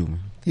evening to you.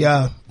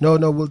 Yeah, no,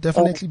 we'll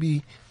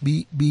definitely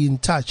be in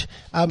touch.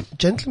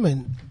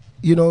 Gentlemen,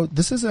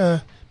 this is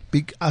a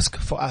big ask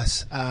for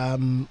us.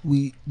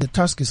 The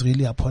task is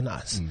really upon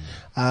us.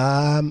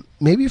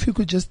 Maybe if you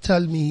could just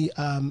tell me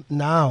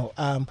now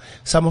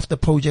some of the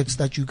projects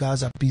that you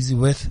guys are busy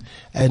with,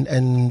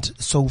 and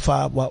so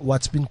far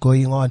what's been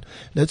going on.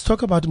 Let's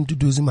talk about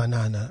Mduduzi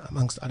Manana,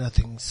 amongst other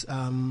things.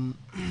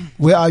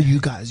 Where are you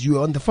guys?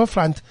 You're on the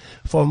forefront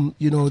from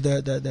the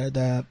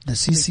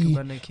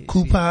CC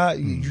Cooper.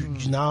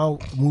 You now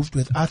moved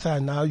with Arthur,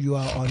 and now you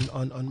are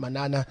on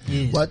Manana.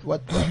 Yes.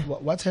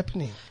 What's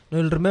happening?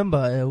 No,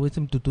 remember with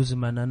Mduduzi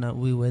Manana,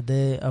 we were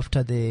there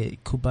after the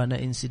Cubana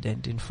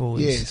incident in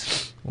Foz,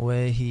 yes,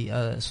 where he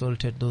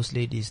assaulted those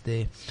ladies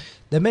there.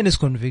 The man is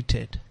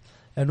convicted,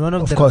 and one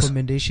of the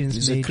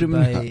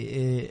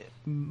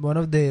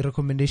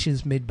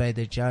recommendations made by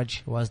the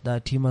judge was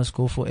that he must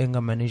go for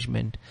anger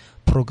management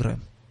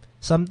program,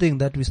 something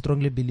that we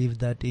strongly believe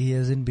that he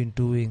hasn't been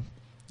doing.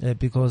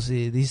 Because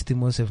these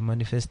demons have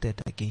manifested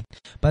again.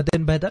 But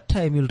then by that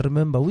time, you'll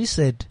remember, we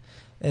said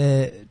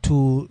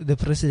to the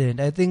president,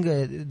 I think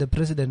the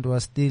president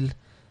was still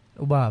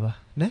Ubaba,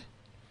 ne?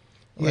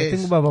 Yes. I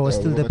think Ubaba was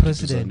still the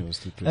president.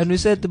 And we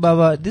said,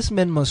 Baba, this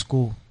man must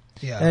go.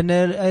 Yeah. And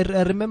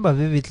I remember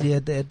vividly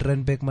at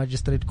Randburg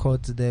Magistrate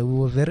Court there, we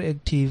were very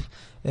active.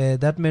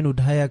 That man would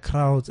hire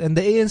crowds. And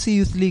the ANC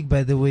Youth League,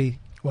 by the way,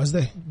 was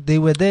there? They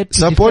were there to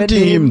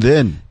supporting him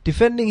then.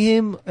 Defending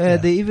him.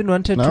 They even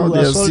wanted now to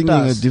assault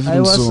us. I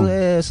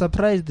was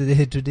surprised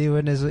today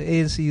when the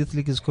ANC Youth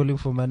League is calling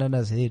for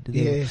Manana's head.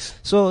 Yes.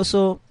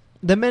 So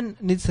the man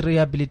needs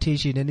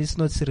rehabilitation, and it's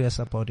not serious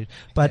about it.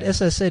 But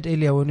as I said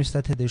earlier when we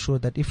started the show,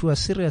 that if we are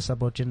serious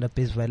about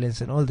gender-based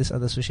violence and all these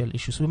other social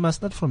issues, we must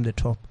start from the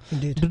top.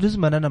 Indeed. Mduduzi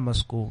Manana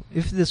must go.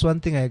 If there's one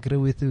thing I agree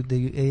with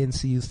the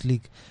ANC Youth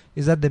League,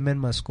 is that the man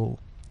must go.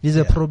 He's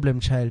a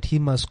problem child. He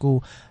must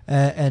go,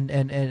 and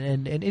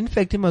in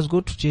fact, he must go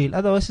to jail.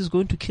 Otherwise, he's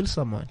going to kill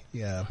someone.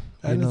 Yeah,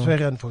 and it's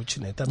very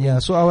unfortunate.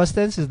 So our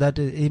stance is that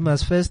he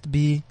must first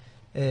be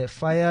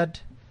fired,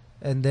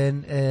 and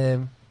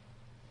then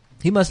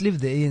he must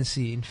leave the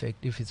ANC. In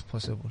fact, if it's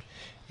possible.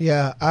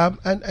 Yeah.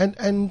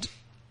 And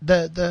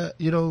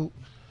the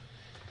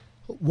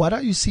what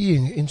are you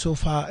seeing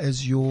insofar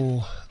as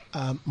your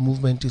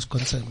movement is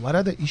concerned? What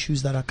are the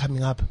issues that are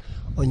coming up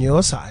on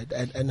your side,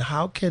 and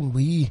how can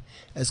we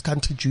as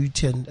Country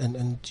Duty and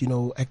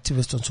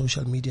activists on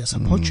social media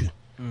support you?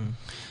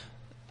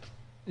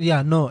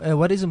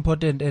 What is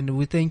important, and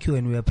we thank you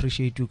and we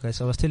appreciate you guys.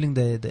 I was telling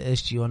the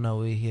SG on our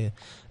way here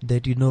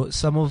that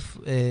some of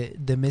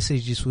the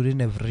messages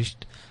wouldn't have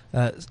reached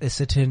a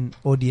certain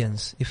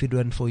audience if it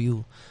weren't for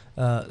you.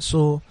 As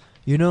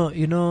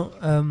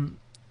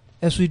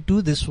we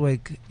do this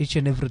work each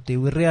and every day,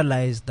 we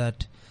realize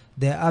that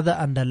there are other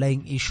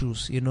underlying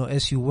issues.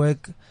 As you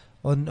work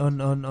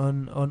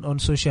on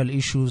social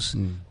issues,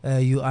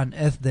 you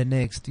unearth the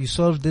next. You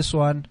solve this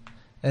one,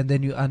 and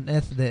then you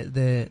unearth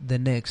the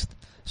next.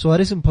 So what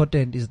is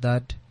important is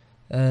that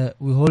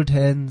we hold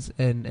hands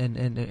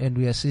and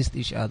we assist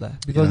each other,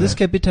 because these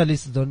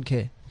capitalists don't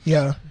care.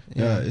 Yeah.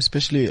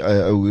 Especially,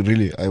 I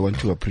want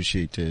to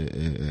appreciate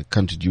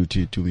Country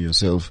Duty to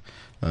yourself.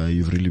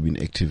 You've really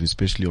been active,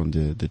 especially on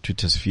the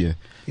Twitter sphere,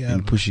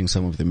 in pushing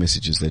some of the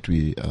messages that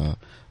we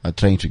are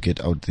trying to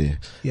get out there.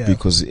 Yeah.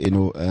 Because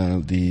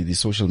the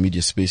social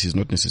media space is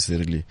not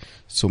necessarily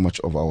so much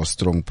of our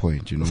strong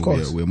point. Of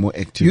course, we're more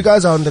active. You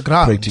guys are on the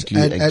ground,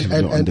 practically active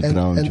on the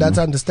ground, and that's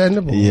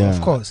understandable. Yeah.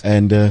 Of course.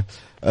 And a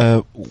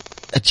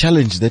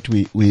challenge that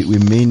we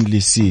mainly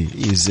see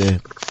is,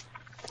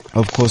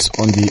 of course,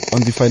 on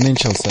the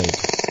financial side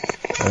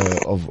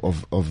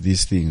of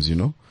these things.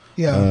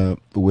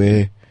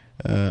 Where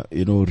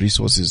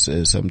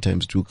resources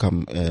sometimes do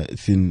come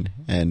thin,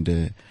 and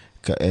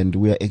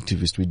we are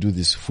activists. We do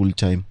this full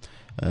time.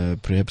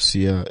 Perhaps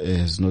Sia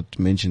has not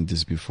mentioned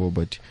this before,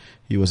 but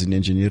he was in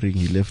engineering.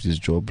 He left his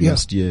job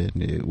last year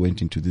and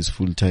went into this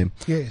full time.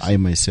 Yes. I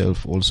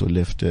myself also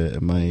left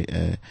my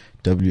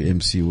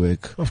WMC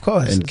work, of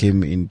course, and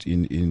came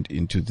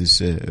into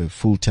this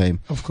full time.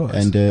 Of course,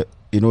 and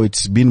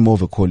it's been more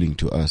of a calling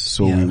to us.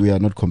 So we are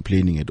not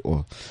complaining at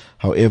all.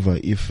 However,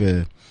 if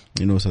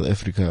South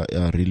Africa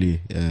are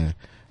really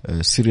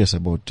serious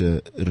about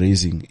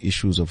raising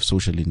issues of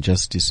social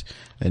injustice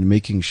and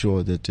making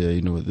sure that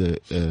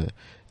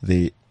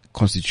the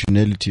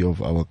constitutionality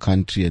of our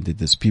country, and that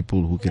there's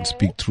people who can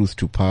speak truth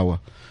to power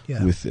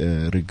with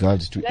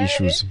regards to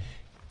issues.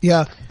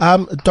 Yeah.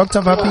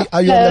 Dr. Vapi,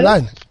 are you on the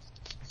line?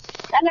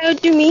 Hello,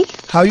 Dumi.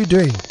 How are you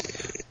doing?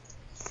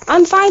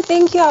 I'm fine,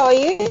 thank you. How are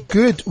you?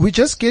 Good. We're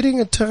just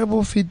getting a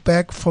terrible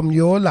feedback from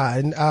your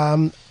line.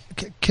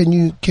 Can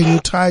you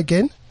try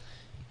again?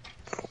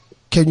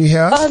 Can you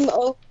hear us?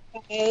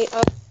 Okay.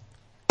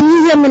 Can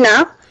you hear me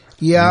now?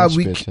 Yeah,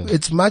 better.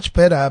 it's much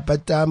better,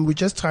 but we're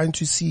just trying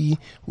to see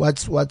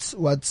what's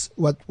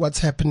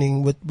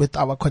happening with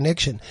our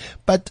connection.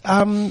 But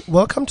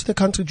welcome to the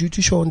Country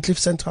Duty Show on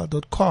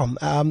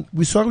cliffcentral.com.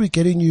 We're sorry we're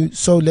getting you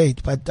so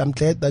late, but I'm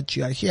glad that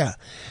you are here.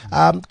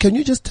 Can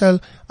you just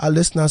tell our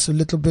listeners a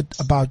little bit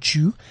about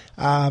you,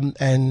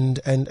 and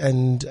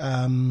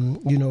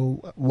you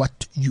know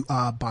what you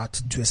are about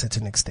to a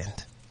certain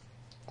extent?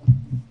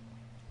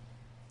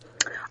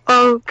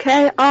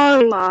 Okay,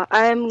 I'm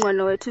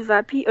Nqonowetu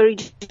Vapi,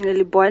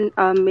 originally born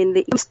in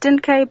the Eastern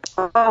Cape.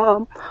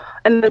 A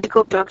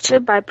medical doctor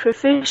by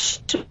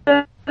profession.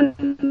 I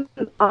do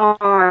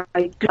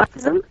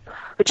autism,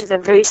 which is a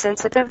very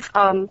sensitive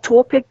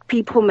topic.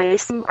 People may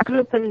assume I grew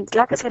up in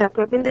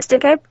the Eastern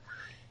Cape,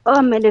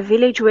 in a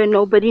village where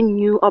nobody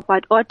knew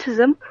about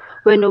autism,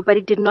 where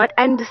nobody did not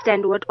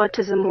understand what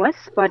autism was.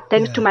 But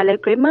thanks to my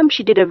late grandmom,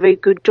 she did a very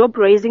good job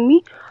raising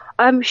me.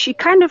 She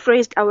kind of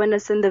raised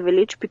awareness in the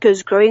village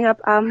because growing up,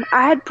 I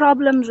had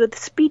problems with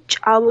speech.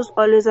 I was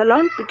always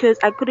alone because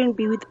I couldn't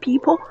be with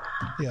people.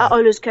 I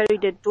always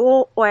carried a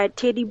doll or a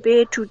teddy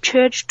bear to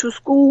church, to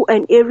school,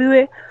 and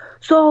everywhere.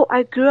 So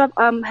I grew up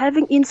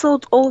having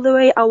insults all the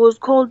way. I was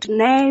called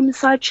names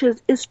such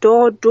as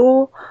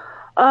door,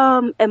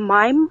 a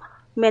mime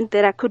meant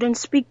that I couldn't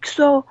speak.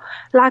 So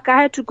like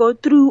I had to go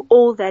through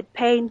all that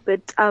pain,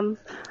 but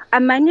I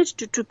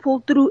managed to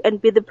pull through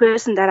and be the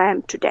person that I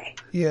am today.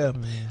 Yeah.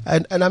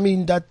 And I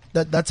mean,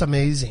 that's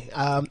amazing.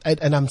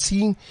 And I'm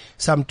seeing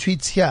some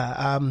tweets here,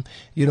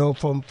 you know,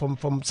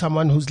 from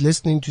someone who's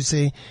listening to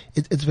say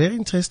it's very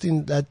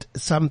interesting that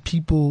some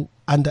people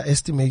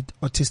underestimate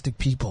autistic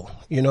people.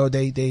 You know,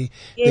 they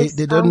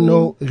don't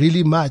know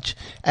really much.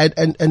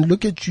 And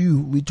look at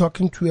you. We're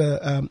talking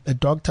to a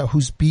doctor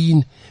who's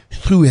been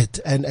through it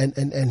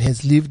and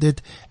has lived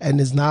it and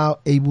is now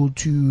able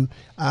to,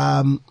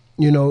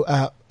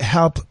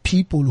 help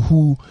people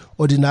who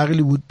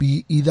ordinarily would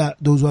be either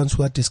those ones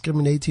who are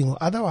discriminating or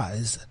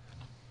otherwise.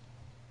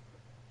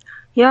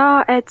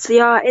 It's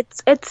still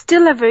it's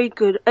still a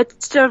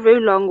very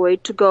long way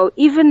to go.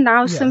 Even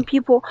now, some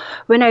people,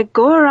 when I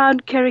go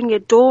around carrying a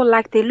doll,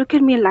 like they look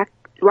at me like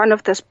one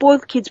of the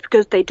spoiled kids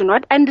because they do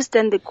not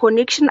understand the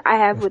connection I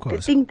have with the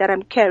thing that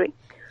I'm carrying.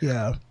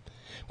 Yeah.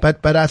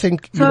 But I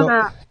think,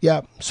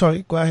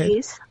 sorry, go ahead.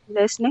 Yes,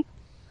 listening.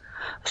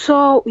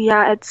 So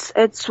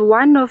it's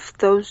one of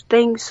those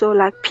things. So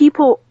like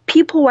people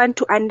want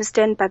to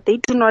understand, but they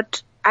do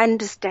not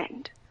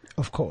understand.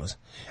 Of course.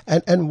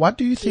 And what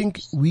do you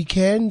think we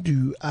can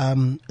do,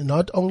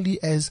 not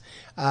only as,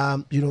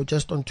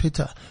 just on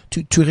Twitter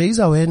to raise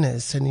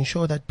awareness and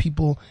ensure that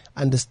people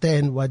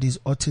understand what is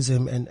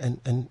autism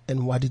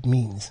and what it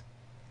means?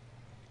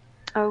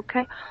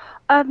 Okay.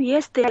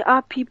 Yes, there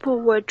are people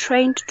who are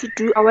trained to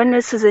do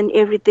awarenesses and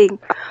everything,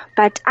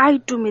 but I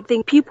do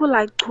think people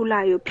like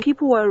Tulayo,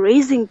 people who are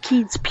raising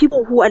kids,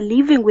 people who are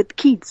living with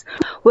kids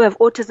who have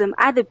autism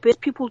are the best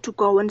people to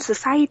go in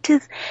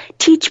societies,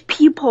 teach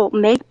people,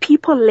 make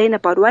people learn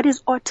about what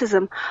is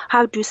autism,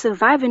 how to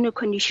survive in a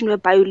condition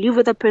whereby you live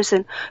with a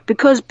person,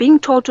 because being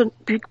taught on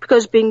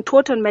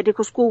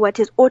medical school what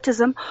is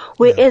autism,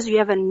 whereas you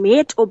haven't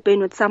met or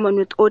been with someone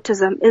with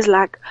autism is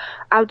like,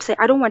 I would say,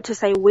 I don't want to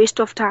say waste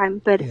of time,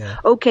 but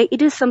okay,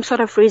 it is some sort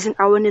of raising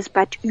awareness,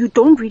 but you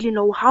don't really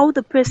know how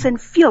the person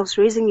feels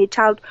raising a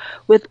child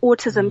with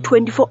autism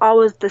 24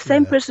 hours. The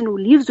same person who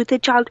lives with a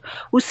child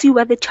will see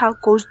what the child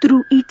goes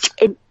through each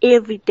and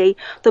every day.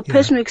 The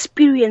person who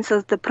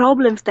experiences the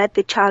problems that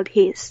the child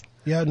has.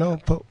 Yeah, no,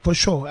 for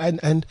sure.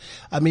 And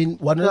I mean,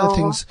 one of the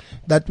things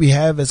that we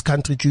have as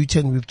Country Duty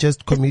and we've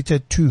just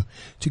committed to,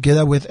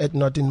 together with Ed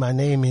Not In My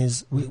Name,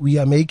 is we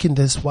are making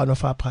this one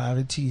of our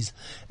priorities.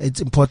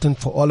 It's important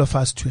for all of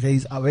us to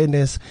raise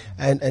awareness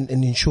and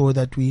ensure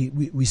that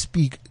we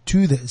speak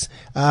to this.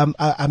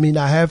 I mean,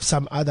 I have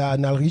some other,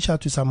 and I'll reach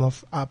out to some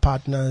of our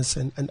partners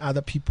and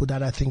other people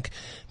that I think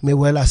may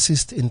well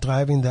assist in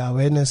driving the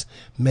awareness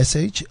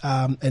message,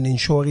 and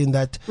ensuring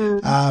that,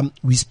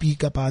 we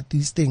speak about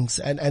these things.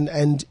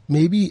 And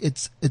maybe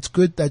it's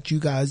good that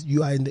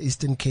you are in the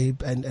Eastern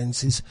Cape and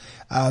since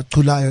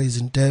Tulayo is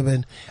in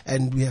Durban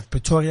and we have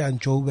Pretoria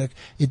and Joburg,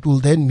 it will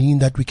then mean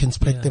that we can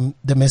spread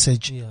the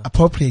message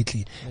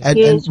appropriately. And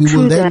we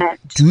will then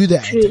do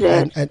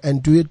that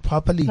and do it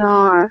properly.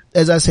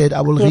 As I said,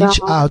 I will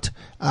reach out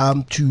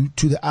to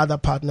the other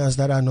partners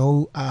that I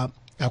know are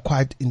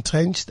quite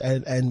entrenched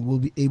and will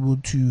be able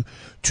to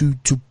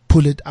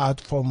pull it out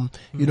from,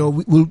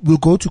 we'll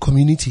go to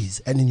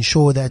communities and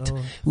ensure that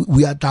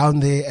we are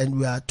down there and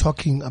we are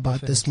talking about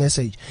this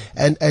message.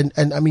 And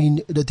I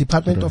mean, the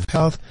Department of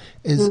Health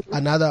is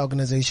another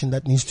organization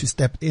that needs to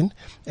step in,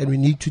 and we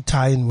need to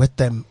tie in with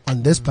them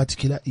on this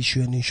particular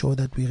issue and ensure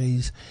that we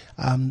raise,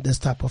 this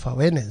type of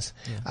awareness.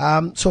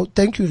 So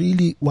thank you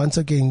really once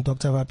again,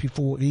 Dr. Vapi,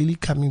 for really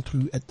coming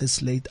through at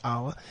this late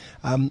hour.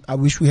 I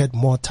wish we had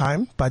more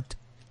time, but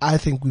I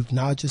think we've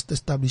now just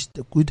established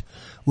a good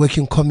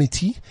working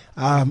committee,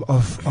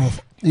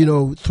 of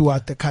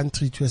throughout the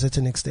country to a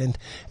certain extent,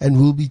 and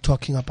we'll be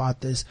talking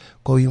about this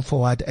going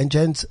forward. And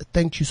gents,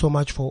 thank you so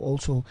much for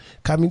also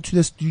coming to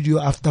the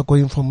studio after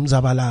going from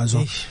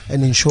Mzabalazo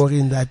and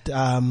ensuring that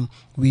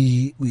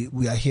we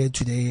are here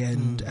today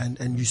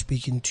and you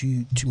speaking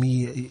to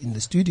me in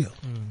the studio.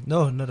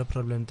 No, not a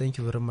problem. Thank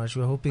you very much.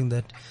 We're hoping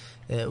that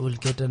we'll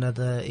get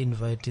another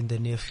invite in the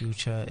near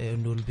future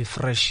and we'll be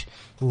fresh.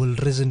 We will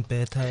reason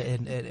better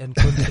and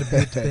contribute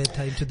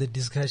better into the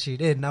discussion.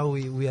 And now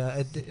we are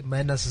at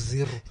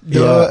 -0.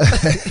 Yeah.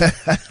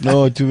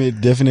 No, to me,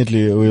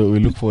 definitely we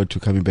look forward to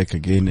coming back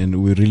again, and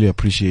we really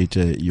appreciate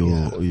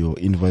your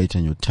invite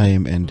and your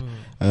time, and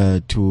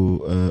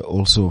to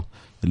also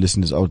the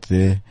listeners out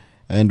there.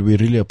 And we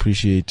really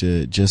appreciate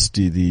just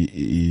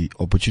the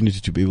opportunity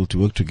to be able to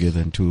work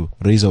together and to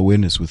raise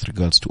awareness with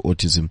regards to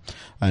autism.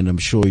 And I'm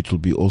sure it will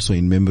be also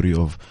in memory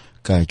of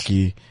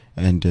Kaki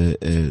and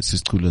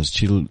Siskula's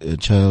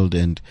child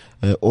and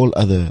all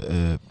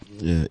other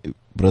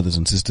brothers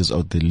and sisters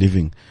out there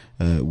living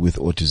with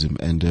autism.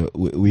 And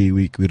we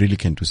really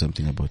can do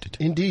something about it.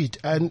 Indeed.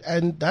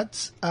 And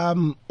that's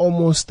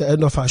almost the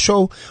end of our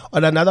show.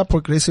 On another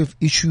progressive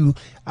issue,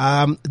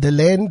 the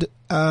land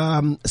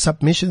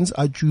submissions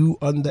are due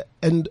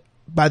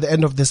by the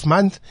end of this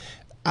month.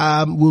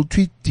 We'll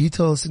tweet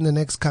details in the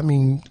next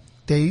coming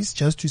days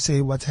just to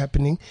say what's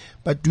happening,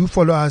 but do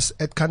follow us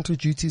at Country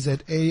Duties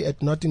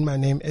at Not In My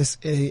Name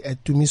SA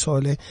at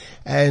Dumisole,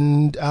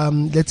 and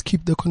let's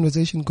keep the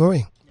conversation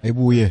going.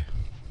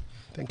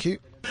 Thank you.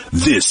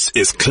 This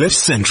is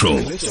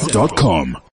CliffCentral.com.